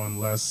right now,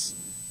 unless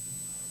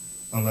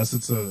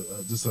it's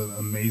just an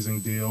amazing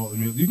deal, I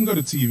mean, you can go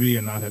to TV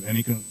and not have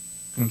any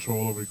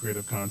control over the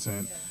creative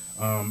content.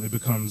 It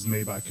becomes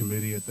made by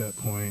committee at that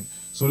point.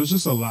 So there's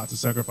just a lot to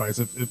sacrifice.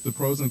 If the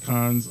pros and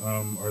cons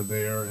are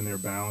there and they're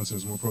balanced,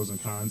 there's more pros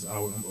and cons.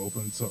 I'm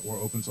open to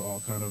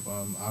all kind of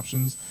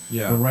options.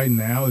 Yeah. But right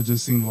now, it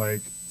just seemed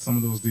like some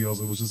of those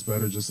deals, it was just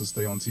better just to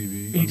stay on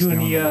TV. Are you doing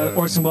the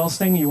Orson Welles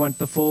thing? You want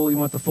the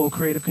full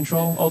creative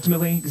control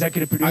ultimately,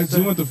 executive producer? I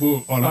do want the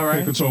full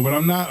creative control, but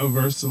I'm not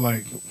averse to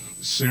like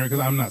share because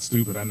I'm not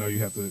stupid. I know you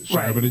have to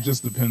share, but it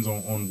just depends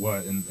on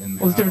what and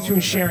well, the difference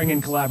between sharing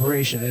and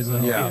collaboration is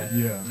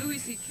yeah. Louis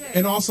C.K.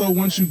 And also,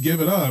 once you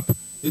give it up,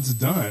 it's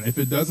done. If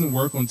it doesn't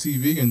work on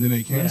TV and then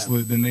they cancel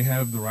it, then they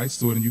have the rights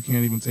to it, and you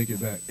can't even take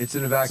it back. It's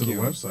in a vacuum. To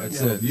the website.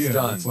 That's it. It's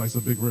done. It's like it's a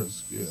big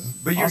risk. Yeah.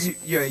 But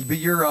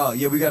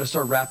you're we got to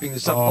start wrapping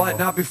this up. But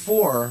not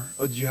before.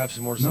 Oh, did you have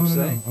some more stuff to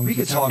say? No. We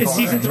could talk. Is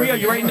season 3?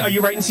 Are you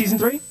writing season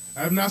 3?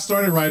 I have not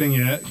started writing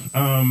yet.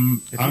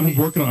 I'm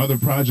working on other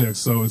projects,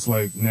 so it's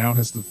like now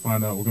we're going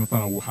to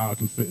find out how I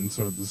can fit into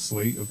sort of the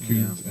slate of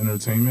Cube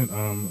Entertainment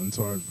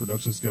into our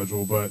production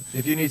schedule. But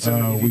if you need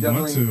some, we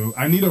want to.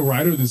 I need a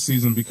writer this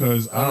season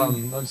because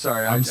I'm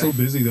sorry. I'm so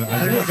busy that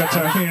I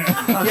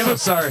can't. I'm so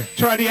sorry.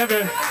 Try to have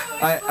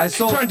I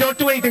sold. Try, don't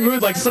do anything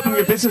rude like slipping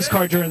your business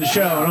card during the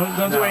show.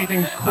 Don't do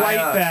anything quite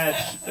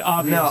that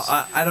obvious. No,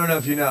 I don't know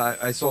if you know.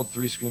 I sold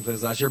 3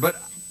 screenplays last year, but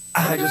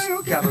I just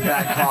have a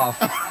bad cough.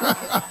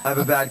 I have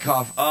a bad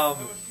cough.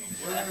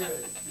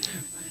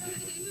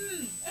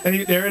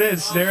 And there it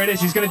is. There it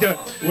is. He's going to do it.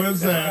 What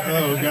is that?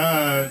 Oh,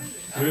 God.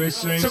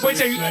 So,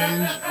 Quincy,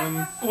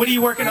 what are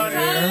you working on?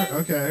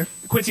 Okay.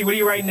 Quincy, what are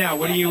you writing now?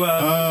 What are you...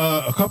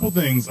 A couple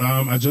things.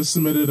 I just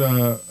submitted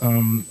a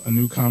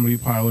new comedy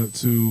pilot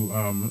to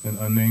an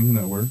unnamed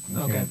network.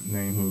 I can't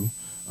name who.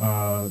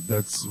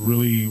 That's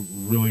really,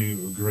 really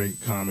great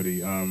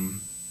comedy.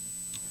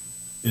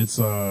 It's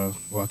well,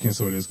 I can't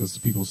say what it is because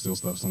people steal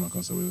stuff, so I'm not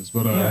gonna say what it is.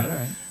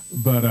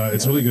 But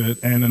it's really good.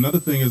 And another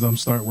thing is I'm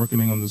start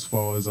working on this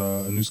fall is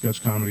a new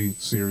sketch comedy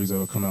series that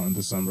will come out in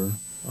December.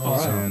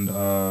 And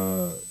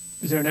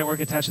is there a network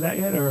attached to that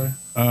yet, or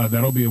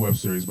that'll be a web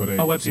series, but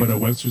a web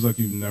series like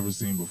you've never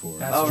seen before.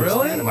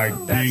 Really? Like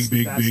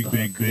big,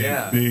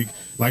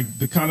 like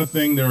the kind of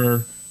thing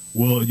there.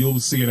 Well, you'll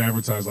see it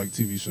advertised like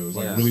TV shows,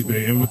 like really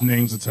big, and with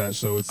names attached.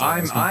 So it's. I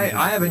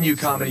have a new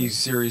comedy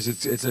series.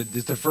 It's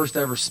the first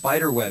ever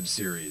spider web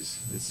series.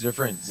 It's a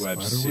different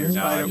web series.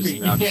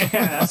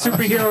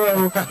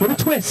 Superhero. What a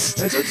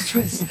twist! It's a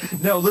twist.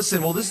 No,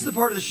 listen. Well, this is the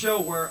part of the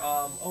show where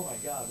oh my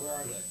God, where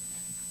are they?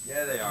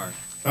 Yeah, they are.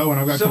 Oh,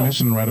 and I've got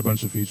commission to write a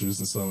bunch of features,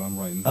 and so I'm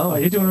writing. Oh,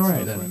 you're doing all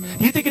right.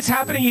 You think it's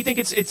happening? You think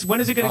it's when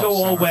is it going to go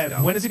all web?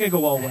 When is it going to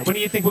go all web? When do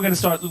you think we're going to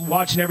start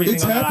watching everything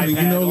it's on happening,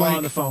 the iPad or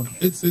on the phone?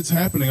 It's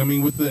happening. I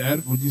mean, with the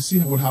ad, you see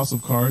what House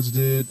of Cards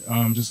did?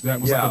 Just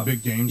that was like a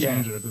big game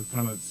changer to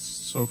kind of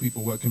show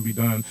people what can be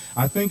done.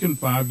 I think in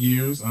 5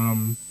 years,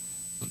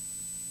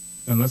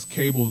 unless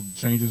cable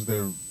changes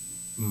their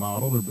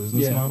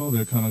business model,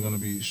 they're kind of going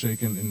to be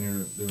shaken in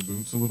their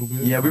boots a little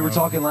bit. Yeah, we were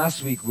talking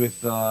last week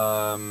with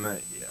a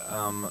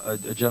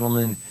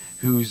gentleman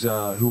who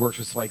works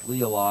with Spike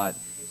Lee a lot.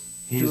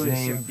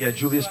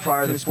 Julius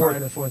Pryor the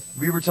Fourth.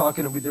 We were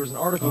talking. There was an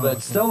article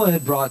that Stella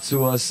had brought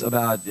to us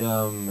about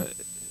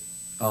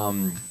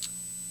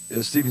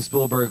Steven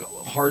Spielberg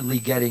hardly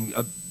getting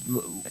a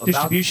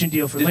distribution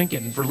deal for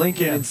Lincoln.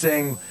 And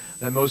saying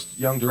that most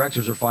young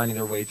directors are finding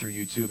their way through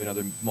YouTube and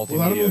other multimedia. A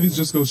lot of movies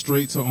just go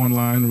straight to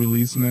online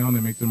release now, and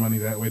they make their money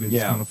that way. They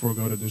just kind of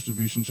forego the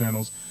distribution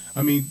channels.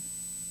 I mean,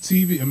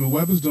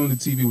 web is doing the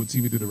TV what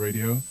TV did to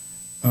radio.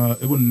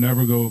 It will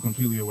never go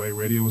completely away.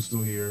 Radio is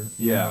still here.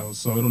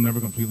 So it'll never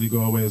completely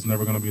go away. It's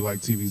never going to be like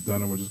TV's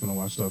done and we're just going to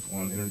watch stuff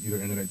on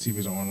either internet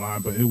TVs or online.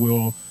 But it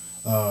will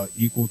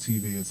equal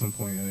TV at some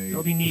point.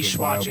 It'll be niche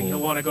watching.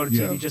 You'll want to go to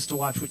TV just to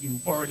watch what you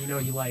already know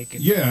you like.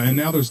 And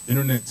now there's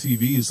internet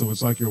TV, so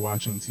it's like you're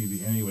watching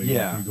TV anyway.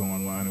 You go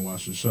online and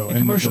watch the show. And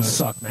commercials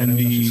suck, man. And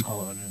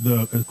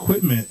the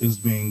equipment is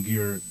being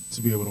geared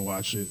to be able to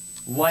watch it.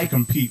 To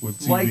compete with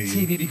TV. Like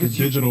TV because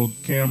digital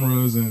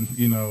cameras and,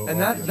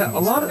 And that a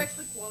lot of...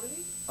 the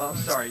quality? I'm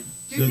sorry.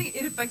 Do you think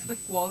it affects the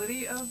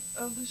quality of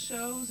the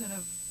shows and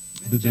of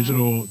the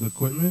digital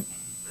equipment?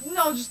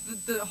 No,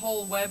 just the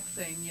whole web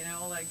thing,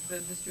 like the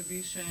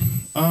distribution.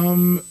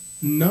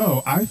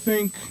 No, I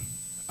think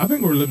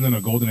we're living in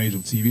a golden age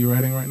of TV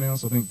writing right now.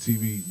 So I think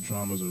TV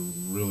dramas are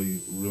really,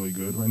 really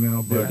good right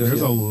now. But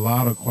there's a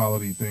lot of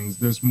quality things.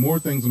 There's more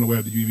things on the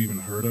web that you've even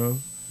heard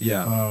of.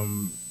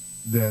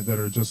 That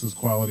are just as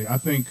quality. I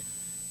think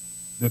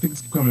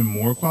it's becoming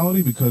more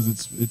quality because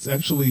it's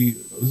actually,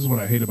 this is what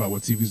I hate about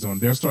what TV's doing.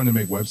 They're starting to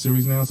make web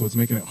series now, so it's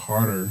making it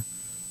harder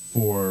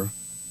for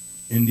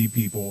indie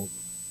people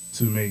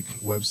to make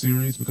web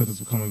series because it's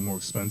becoming more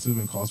expensive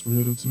and cost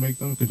prohibitive to make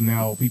them. Because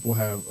now people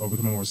are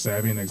becoming more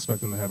savvy and they expect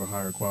them to have a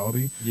higher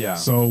quality.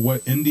 So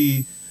what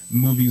indie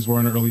movies were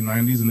in the early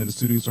 90s, and then the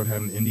studios started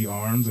having indie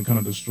arms and kind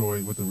of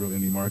destroyed what the real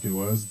indie market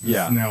was.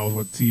 This now is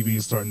what TV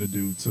is starting to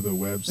do to the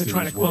web series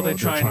world. They're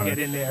trying to get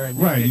in there. And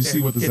you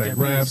see what the Zach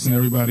Braffs and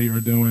everybody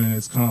are doing, and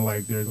it's kind of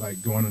like they're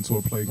like going into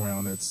a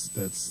playground that's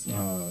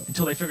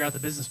until they figure out the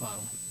business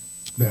model.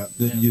 That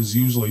is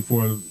usually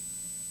for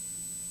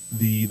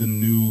the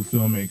new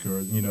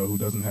filmmaker, you know, who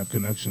doesn't have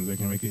connections. They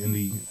can make an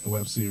indie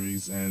web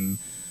series, and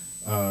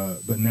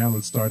but now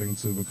it's starting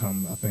to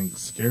become, I think,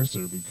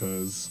 scarcer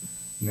because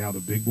now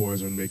the big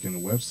boys are making a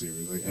web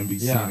series, like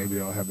NBC. Maybe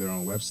they all have their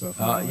own web stuff.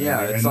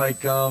 It's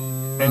like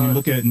and you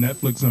look at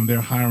Netflix and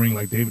they're hiring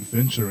like David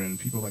Fincher and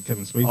people like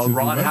Kevin Spacey.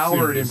 Ron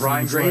Howard and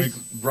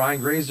Brian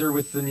Grazer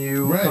with the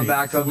new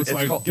comeback of it's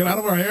like get out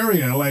of our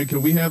area. Like,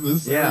 can we have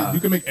this? You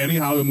can make any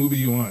Hollywood movie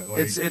you want. Like,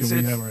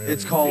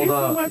 it's called.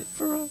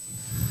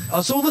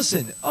 So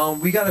listen,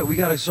 we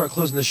gotta start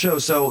closing the show.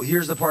 So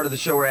here's the part of the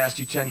show where I asked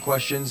you 10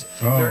 questions.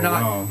 They're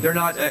not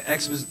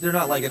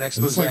like an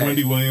expose. Is this like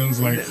Wendy Williams,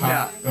 like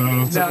hot?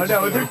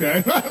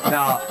 Okay.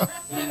 No.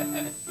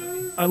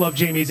 I love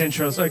Jamie's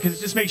intro, so because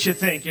it just makes you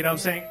think. You know what I'm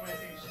saying?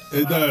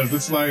 It does.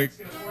 It's like.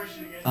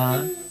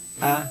 All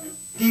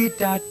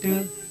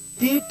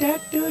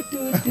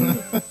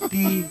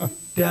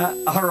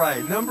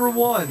right, number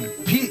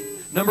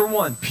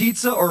one,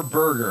 pizza or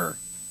burger?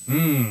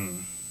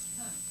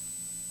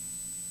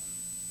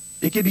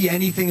 It could be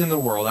anything in the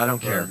world. I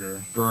don't care.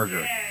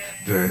 Burger.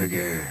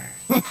 Because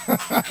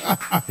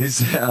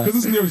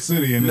it's New York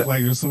City, and it's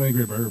like there's so many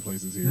great burger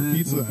places here.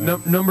 Pizza.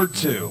 Number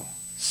 2,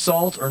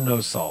 salt or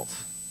no salt?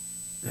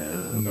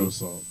 No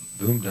salt.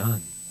 Boom,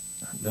 done.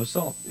 No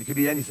salt. It could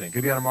be anything. It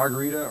could be on a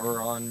margarita or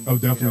on. Oh,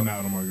 definitely not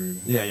on a margarita.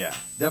 Yeah.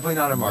 Definitely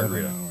not on a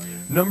margarita.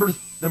 Number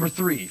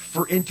 3,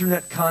 for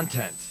internet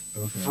content,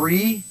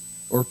 free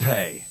or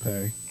pay?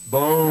 Pay.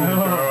 Boom.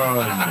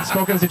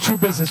 Spoken as a true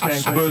businessman.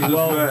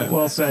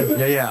 Well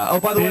said. Yeah. Oh,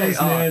 by the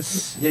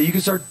way, you can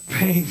start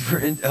paying for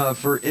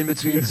in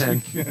between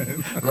then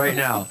right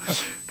now,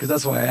 because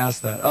that's why I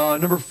asked that.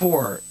 Number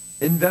 4,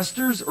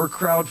 investors or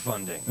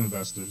crowdfunding?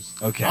 Investors.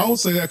 Okay. I will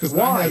say that because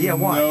why?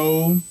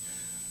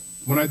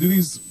 When I do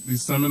these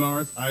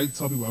seminars, I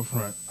tell people up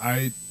front,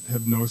 I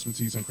have no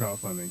expertise in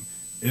crowdfunding.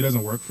 It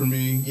doesn't work for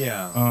me.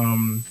 Yeah.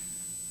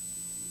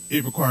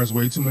 It requires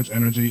way too much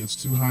energy. It's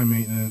too high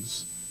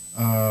maintenance.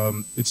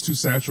 It's too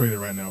saturated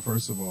right now,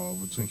 first of all,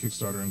 between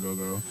Kickstarter and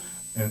GoGo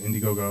and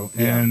Indiegogo.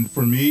 Yeah. And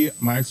for me,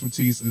 my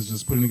expertise is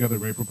just putting together a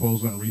great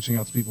proposal and reaching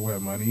out to people who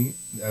have money,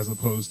 as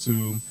opposed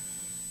to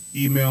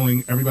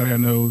emailing everybody I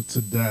know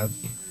to death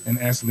and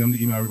asking them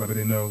to email everybody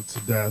they know to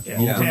death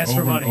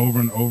over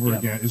and over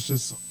again. It's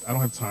just, I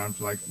don't have time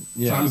for,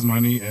 time is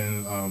money,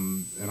 and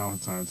I don't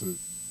have time to.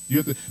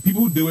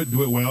 People who do it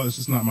well. It's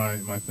just not my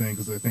thing,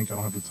 because they think I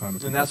don't have the time.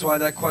 And that's why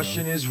that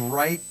question is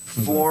right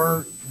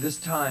for this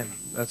time.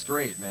 That's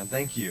great, man.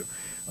 Thank you.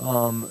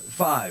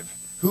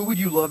 5, who would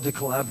you love to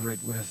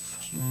collaborate with?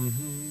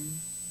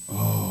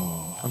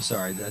 Oh, I'm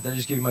sorry. Did I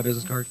just give you my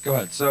business card? Go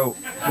ahead. So,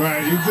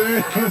 right, you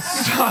did.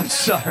 I'm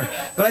sorry,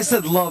 but I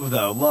said love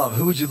though. Love.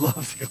 Who would you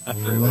love to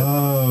collaborate with?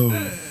 Love.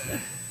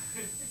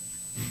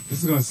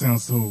 This is gonna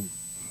sound so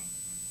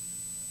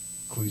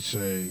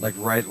cliche. Like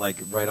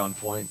right on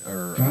point,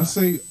 or can I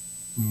say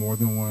more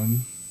than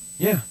one?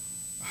 Yeah.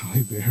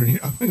 Halle Berry.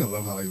 I think I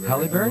love Halle Berry.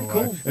 Halle Berry,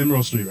 cool. And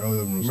Meryl Streep. I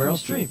love Meryl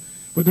Streep.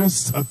 But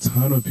there's a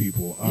ton of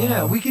people.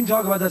 We can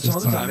talk about that some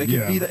other time. It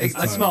could be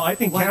I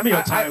think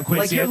cameo time,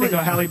 Quincy. I think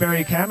a Halle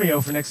Berry cameo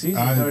for next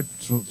season.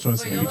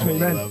 Trust me, I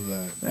love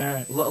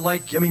that.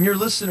 Like, I mean, your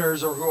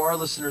listeners, or who our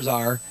listeners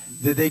are,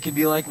 that they can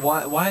be like,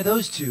 why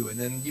those two? And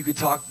then you could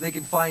talk. They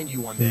can find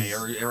you one day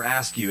or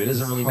ask you. It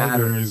doesn't really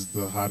matter. Halle Berry is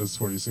the hottest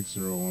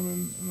 46-year-old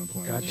woman on the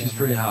planet. God, she's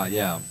pretty hot.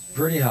 Yeah,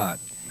 pretty hot.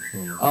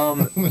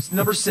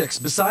 Number 6.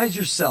 Besides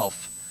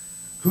yourself,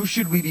 who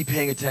should we be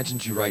paying attention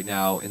to right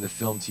now in the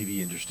film TV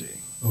industry?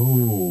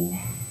 Oh.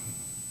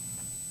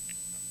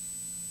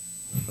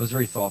 That was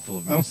very thoughtful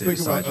of me to say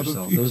besides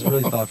yourself. That was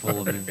really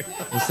thoughtful of me.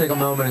 Let's take a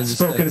moment and just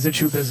Spoken as a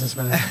true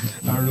businessman.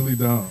 I really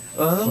don't.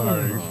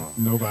 Sorry.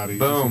 Nobody.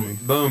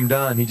 Boom,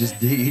 done. He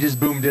just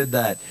boom did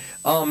that.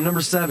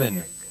 Number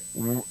 7.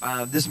 You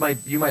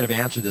might have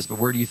answered this, but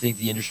where do you think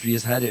the industry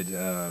is headed?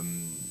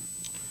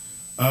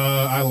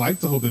 I like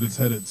to hope that it's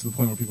headed to the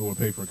point where people will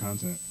pay for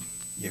content.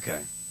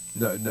 Okay.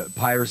 No,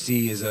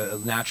 piracy is a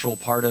natural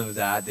part of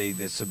that. They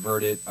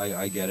subvert it.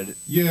 I get it.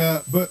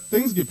 Yeah, but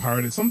things get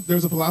pirated.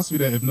 There's a philosophy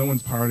that if no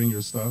one's pirating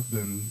your stuff,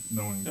 then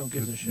no one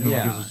gives a shit.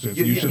 So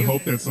you should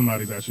hope that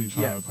somebody's actually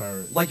trying to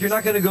pirate. Like, you're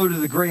not going to go to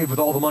the grave with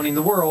all the money in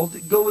the world.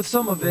 Go with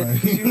some of it,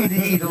 because you need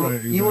to eat.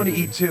 You want to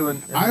eat too.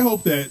 And I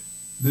hope that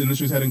the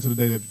industry is heading to the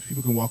day that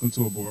people can walk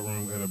into a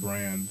boardroom at a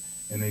brand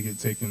and they get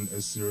taken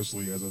as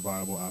seriously as a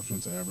viable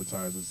option to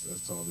advertise as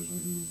television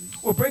and movies.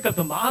 Or break up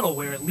the model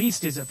where at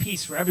least is a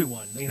piece for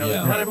everyone.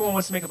 Not everyone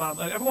wants to make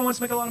everyone wants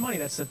to make a lot of money.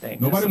 That's the thing.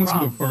 Nobody wants to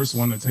be the first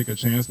one to take a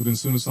chance, but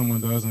as soon as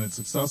someone does and it's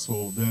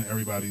successful, then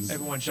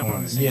everyone jumping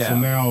on it. Yeah. So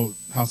now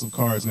House of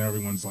Cards, now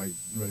everyone's like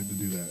ready to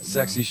do that.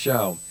 Sexy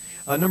show.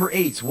 Number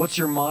 8. What's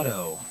your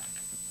motto?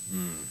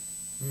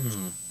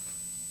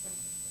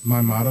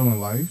 My motto in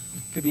life?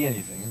 Could be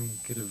anything.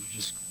 I could have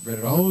just read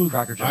it off.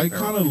 Cracker Jack I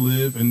kind of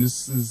live, and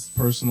this is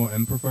personal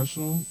and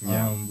professional,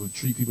 but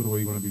treat people the way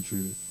you want to be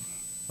treated.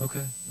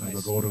 Okay. Like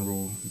the golden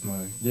rule is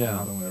my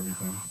motto and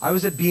everything. I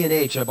was at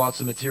B&H. I bought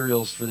some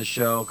materials for the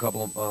show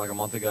like a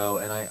month ago,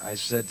 and I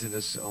said to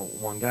this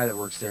one guy that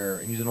works there,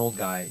 and he's an old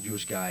guy,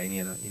 Jewish guy, and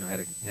he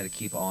had a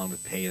keep on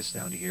with payas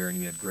down to here, and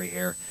he had gray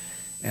hair.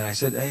 And I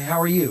said, "Hey,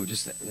 how are you?"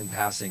 Just in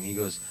passing. He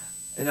goes,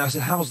 and I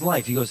said, "How's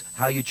life?" He goes,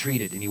 "How you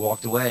treated?" And he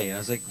walked away. And I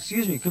was like,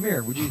 "Excuse me, come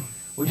here. What'd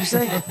you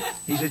say?"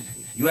 He said,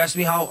 "You asked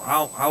me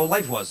how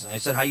life was." And I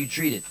said, "How you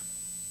treated."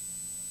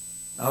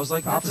 I was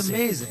like, "That's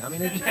amazing." I mean,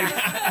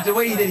 the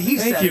way that he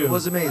said it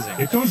was amazing.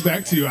 It comes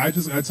back to you. I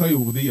tell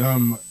you,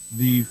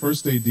 the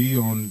first AD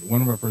on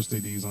one of our first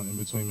ADs on In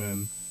Between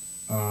Men,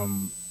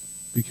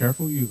 be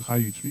careful how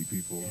you treat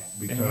people,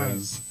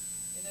 because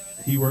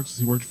he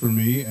worked for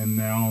me, and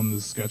now on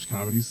the sketch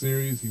comedy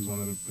series, he's one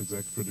of the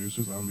executive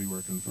producers. I'm gonna be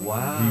working for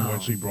him. He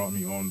actually brought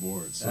me on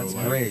board. So that's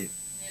great.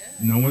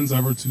 No one's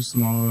ever too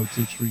small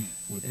to treat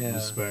with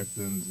respect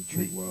and to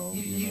treat well.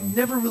 You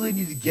never really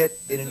need to get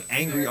in an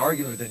angry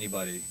argument with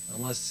anybody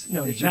unless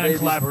it's not in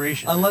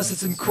collaboration. Unless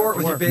it's in court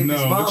with your baby's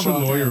mom. No, let your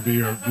lawyer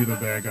be the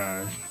bad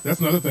guy. That's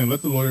another thing.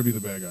 Let the lawyer be the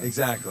bad guy.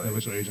 Exactly. And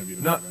let your agent be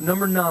the bad guy.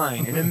 Number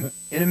 9,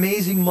 an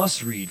amazing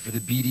must-read for the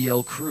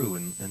BDL crew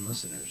and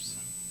listeners.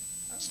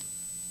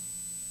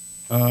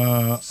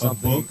 A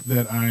book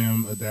that I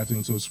am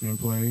adapting to a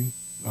screenplay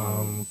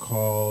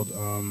called.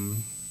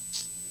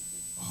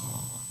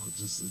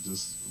 It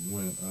just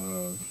went.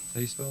 How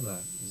do you spell that?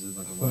 Is it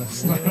like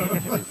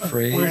a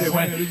phrase? Where it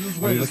went?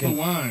 It's the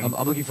wine.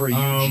 I'm looking for a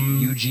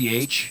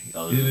UGH.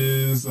 It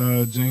is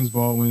James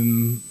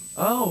Baldwin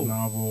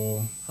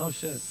novel. Oh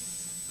shit!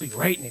 Be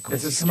writing it,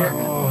 Quincy. It's a scary.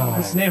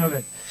 What's the name of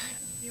it?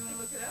 You want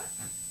to look it up?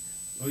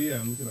 Oh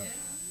yeah, look it up.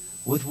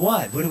 With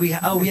what? What do we?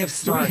 We have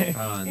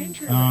smartphones.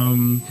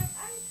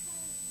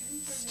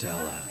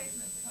 Stella.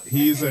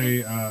 He's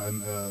a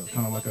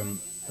kind of like a.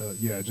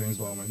 James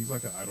Baldwin. He's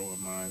like an idol of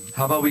mine.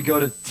 How about we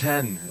go to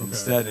 10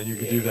 instead, and you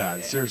can do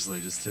that.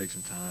 Seriously, just take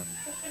some time.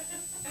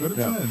 Go to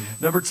 10.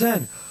 Number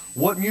 10.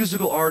 What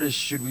musical artist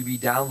should we be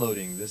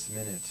downloading this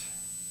minute?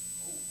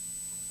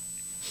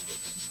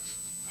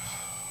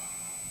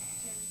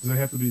 Do they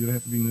have to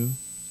be new?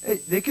 Hey,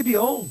 they could be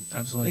old.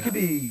 Absolutely.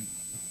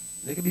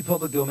 They could be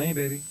public domain,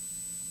 baby.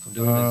 I'm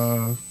doing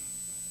this.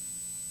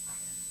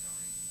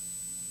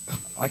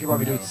 I could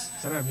probably do it. Is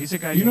that a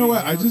music guy? You know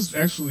what? I don't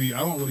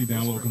really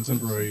download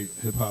contemporary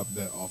hip hop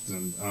that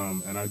often,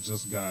 and I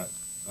just got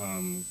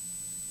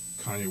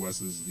Kanye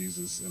West's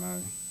Jesus, and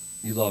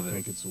you love it.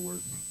 Think it's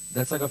worth.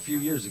 That's like a few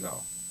years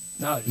ago.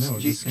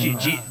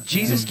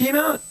 Jesus came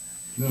out.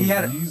 No, he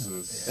had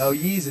Jesus. Oh,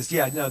 Jesus.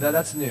 Yeah, no,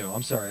 that's new.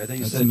 I'm sorry. I think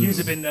you said views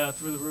have been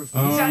through the roof.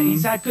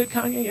 He's that good,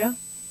 Kanye. Yeah.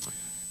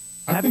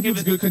 I think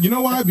it's good. You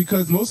know why?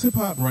 Because most hip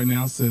hop right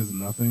now says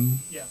nothing.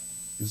 Yeah.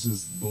 It's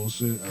just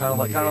bullshit. Kind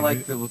of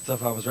like the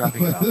stuff I was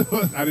rapping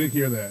about. I didn't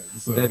hear that.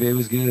 So. Baby, it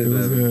was good. It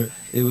was good.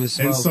 It was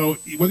smoke. And so,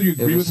 whether you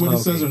agree with what he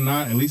says or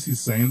not, at least he's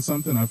saying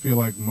something. I feel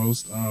like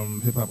most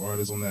hip hop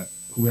artists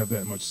who have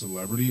that much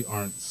celebrity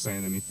aren't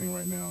saying anything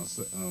right now,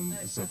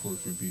 except for a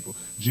few people.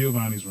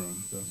 Giovanni's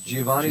Room.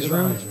 Giovanni's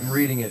Room. I'm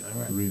reading it.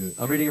 Right. Read it.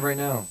 I'm reading it right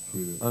now.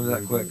 Read it. I'm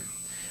that quick.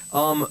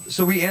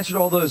 So we answered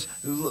all those.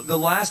 The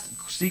last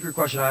secret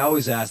question I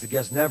always ask, the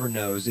guest never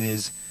knows,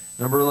 is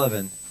number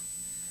 11.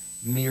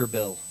 Me or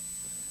Bill?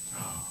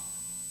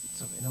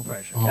 No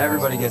pressure.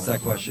 Everybody gets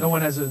that question. No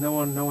one's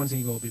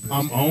ego will be bruised.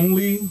 I'm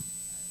only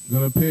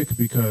gonna pick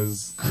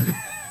because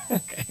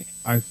okay.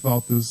 I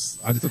thought this.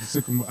 I just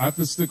have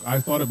to stick. I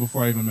thought it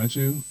before I even met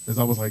you, as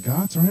I was like,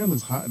 God, Turhan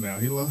looks hot now.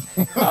 He loves.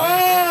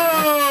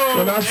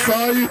 When I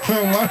saw you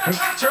online,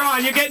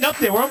 Turhan, you're getting up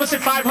there. We're almost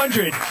at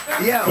 500.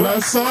 Yeah. When I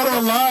saw it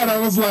online, I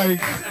was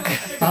like,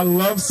 I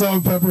love salt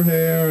and pepper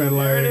hair, and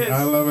like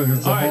I love it.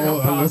 It's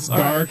it's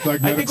dark,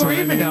 like I think we're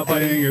even now,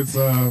 buddy. It's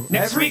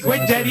next week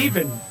we're dead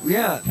even.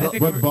 Yeah.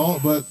 But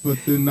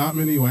then not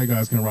many white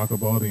guys can rock a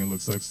baldy and look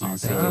sexy.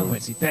 Thank you,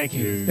 Quincy. Thank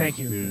you. Thank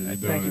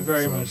you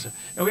very much.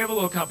 And we have a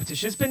little competition.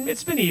 It's been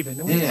even.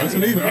 It's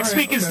been even. Next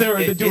week is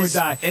the do or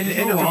die.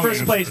 And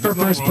for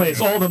first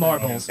place, all the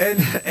marbles.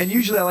 And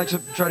usually I like to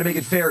try to make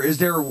it fair. Is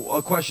there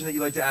a question that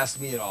you'd like to ask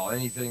me at all?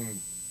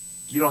 Anything?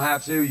 You don't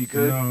have to. You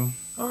could. No.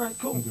 All right.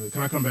 Cool. I'm good.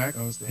 Can I come back?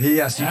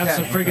 Yes, you can.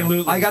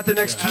 Absolutely. I got the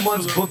next 2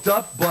 months booked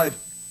up, but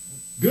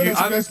good. It's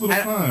a nice little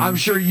time. I'm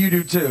sure you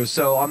do too.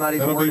 So I'm not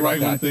even worried about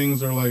that. When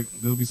things are like,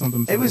 there'll be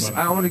something.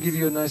 I want to give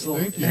you a nice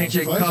little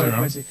handshake.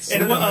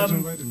 And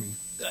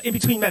In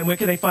Between Men, where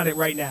can they find it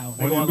right now?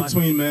 On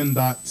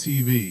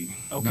InBetweenMen.tv.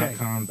 Okay. Not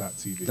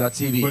com.tv.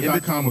 .tv.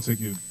 But .com will take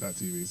you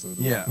 .tv. So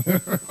yeah.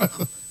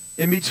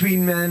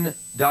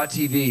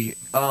 InBetweenMen.tv.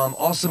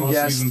 Awesome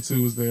guest. Season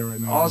 2 is there right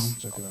now.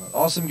 Check it out.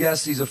 Awesome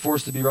guest. He's a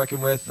force to be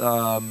reckoned with.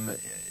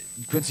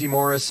 Quincy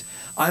Morris.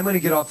 I'm going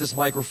to get off this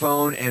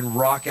microphone and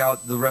rock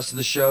out the rest of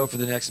the show for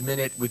the next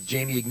minute with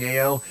Jamie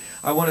Igneo.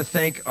 I want to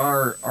thank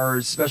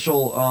our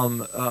special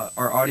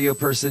our audio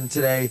person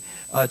today,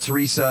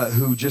 Teresa,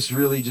 who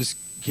really just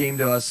came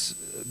to us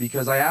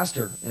because I asked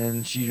her,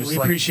 and she just we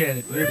appreciate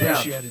it. We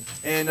appreciate it.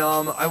 And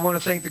I want to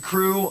thank the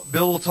crew.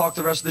 Bill will talk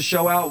the rest of the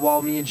show out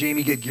while me and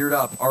Jamie get geared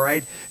up. All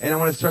right. And I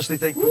want to especially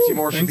thank Quincy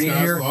Morris for being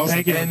here. Awesome.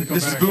 Thank you. And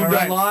this is Boom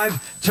Done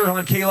Live. Turn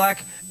on Kalak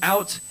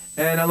out.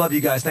 And I love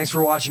you guys. Thanks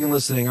for watching and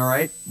listening. All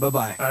right.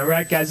 Bye-bye. All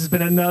right, guys. It's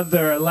been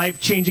another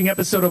life-changing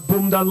episode of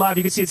Boom Done Live.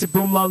 You can see it's at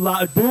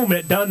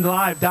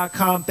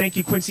boom@donelive.com. Thank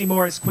you, Quincy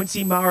Morris,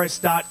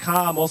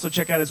 QuincyMorris.com. Also,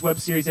 check out his web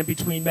series, In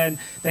Between Men.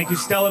 Thank you,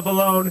 Stella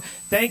Vallone.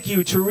 Thank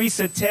you,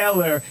 Teresa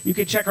Taylor. You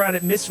can check her out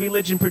at Miss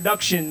Religion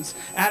Productions.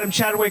 Adam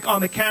Chadwick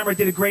on the camera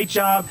did a great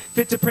job.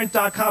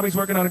 Fit2Print.com. He's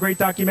working on a great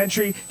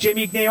documentary.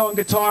 Jamie Igneo on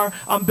guitar.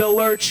 I'm Bill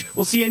Lurch.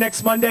 We'll see you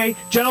next Monday.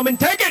 Gentlemen,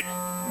 take it!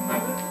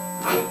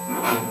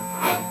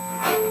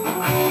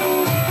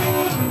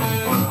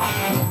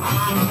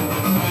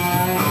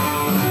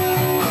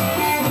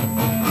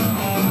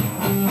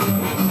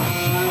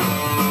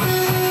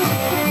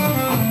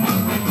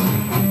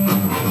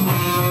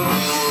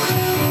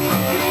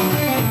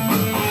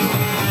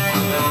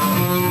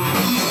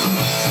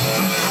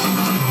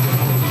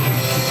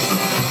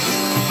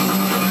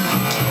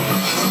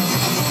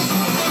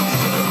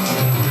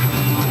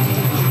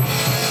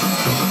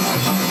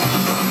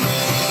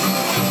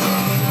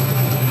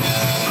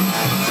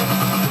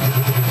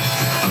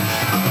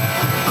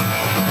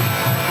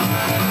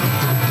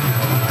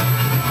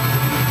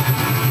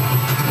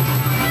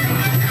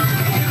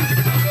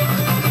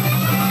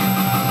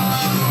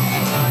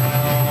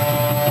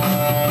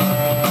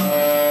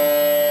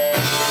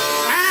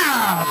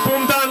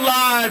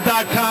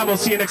 We'll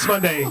see you next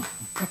Monday.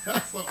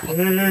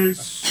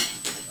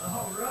 Peace.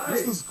 All right.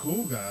 This is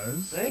cool,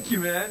 guys. Thank you,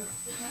 man.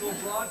 Cool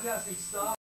broadcasting stuff.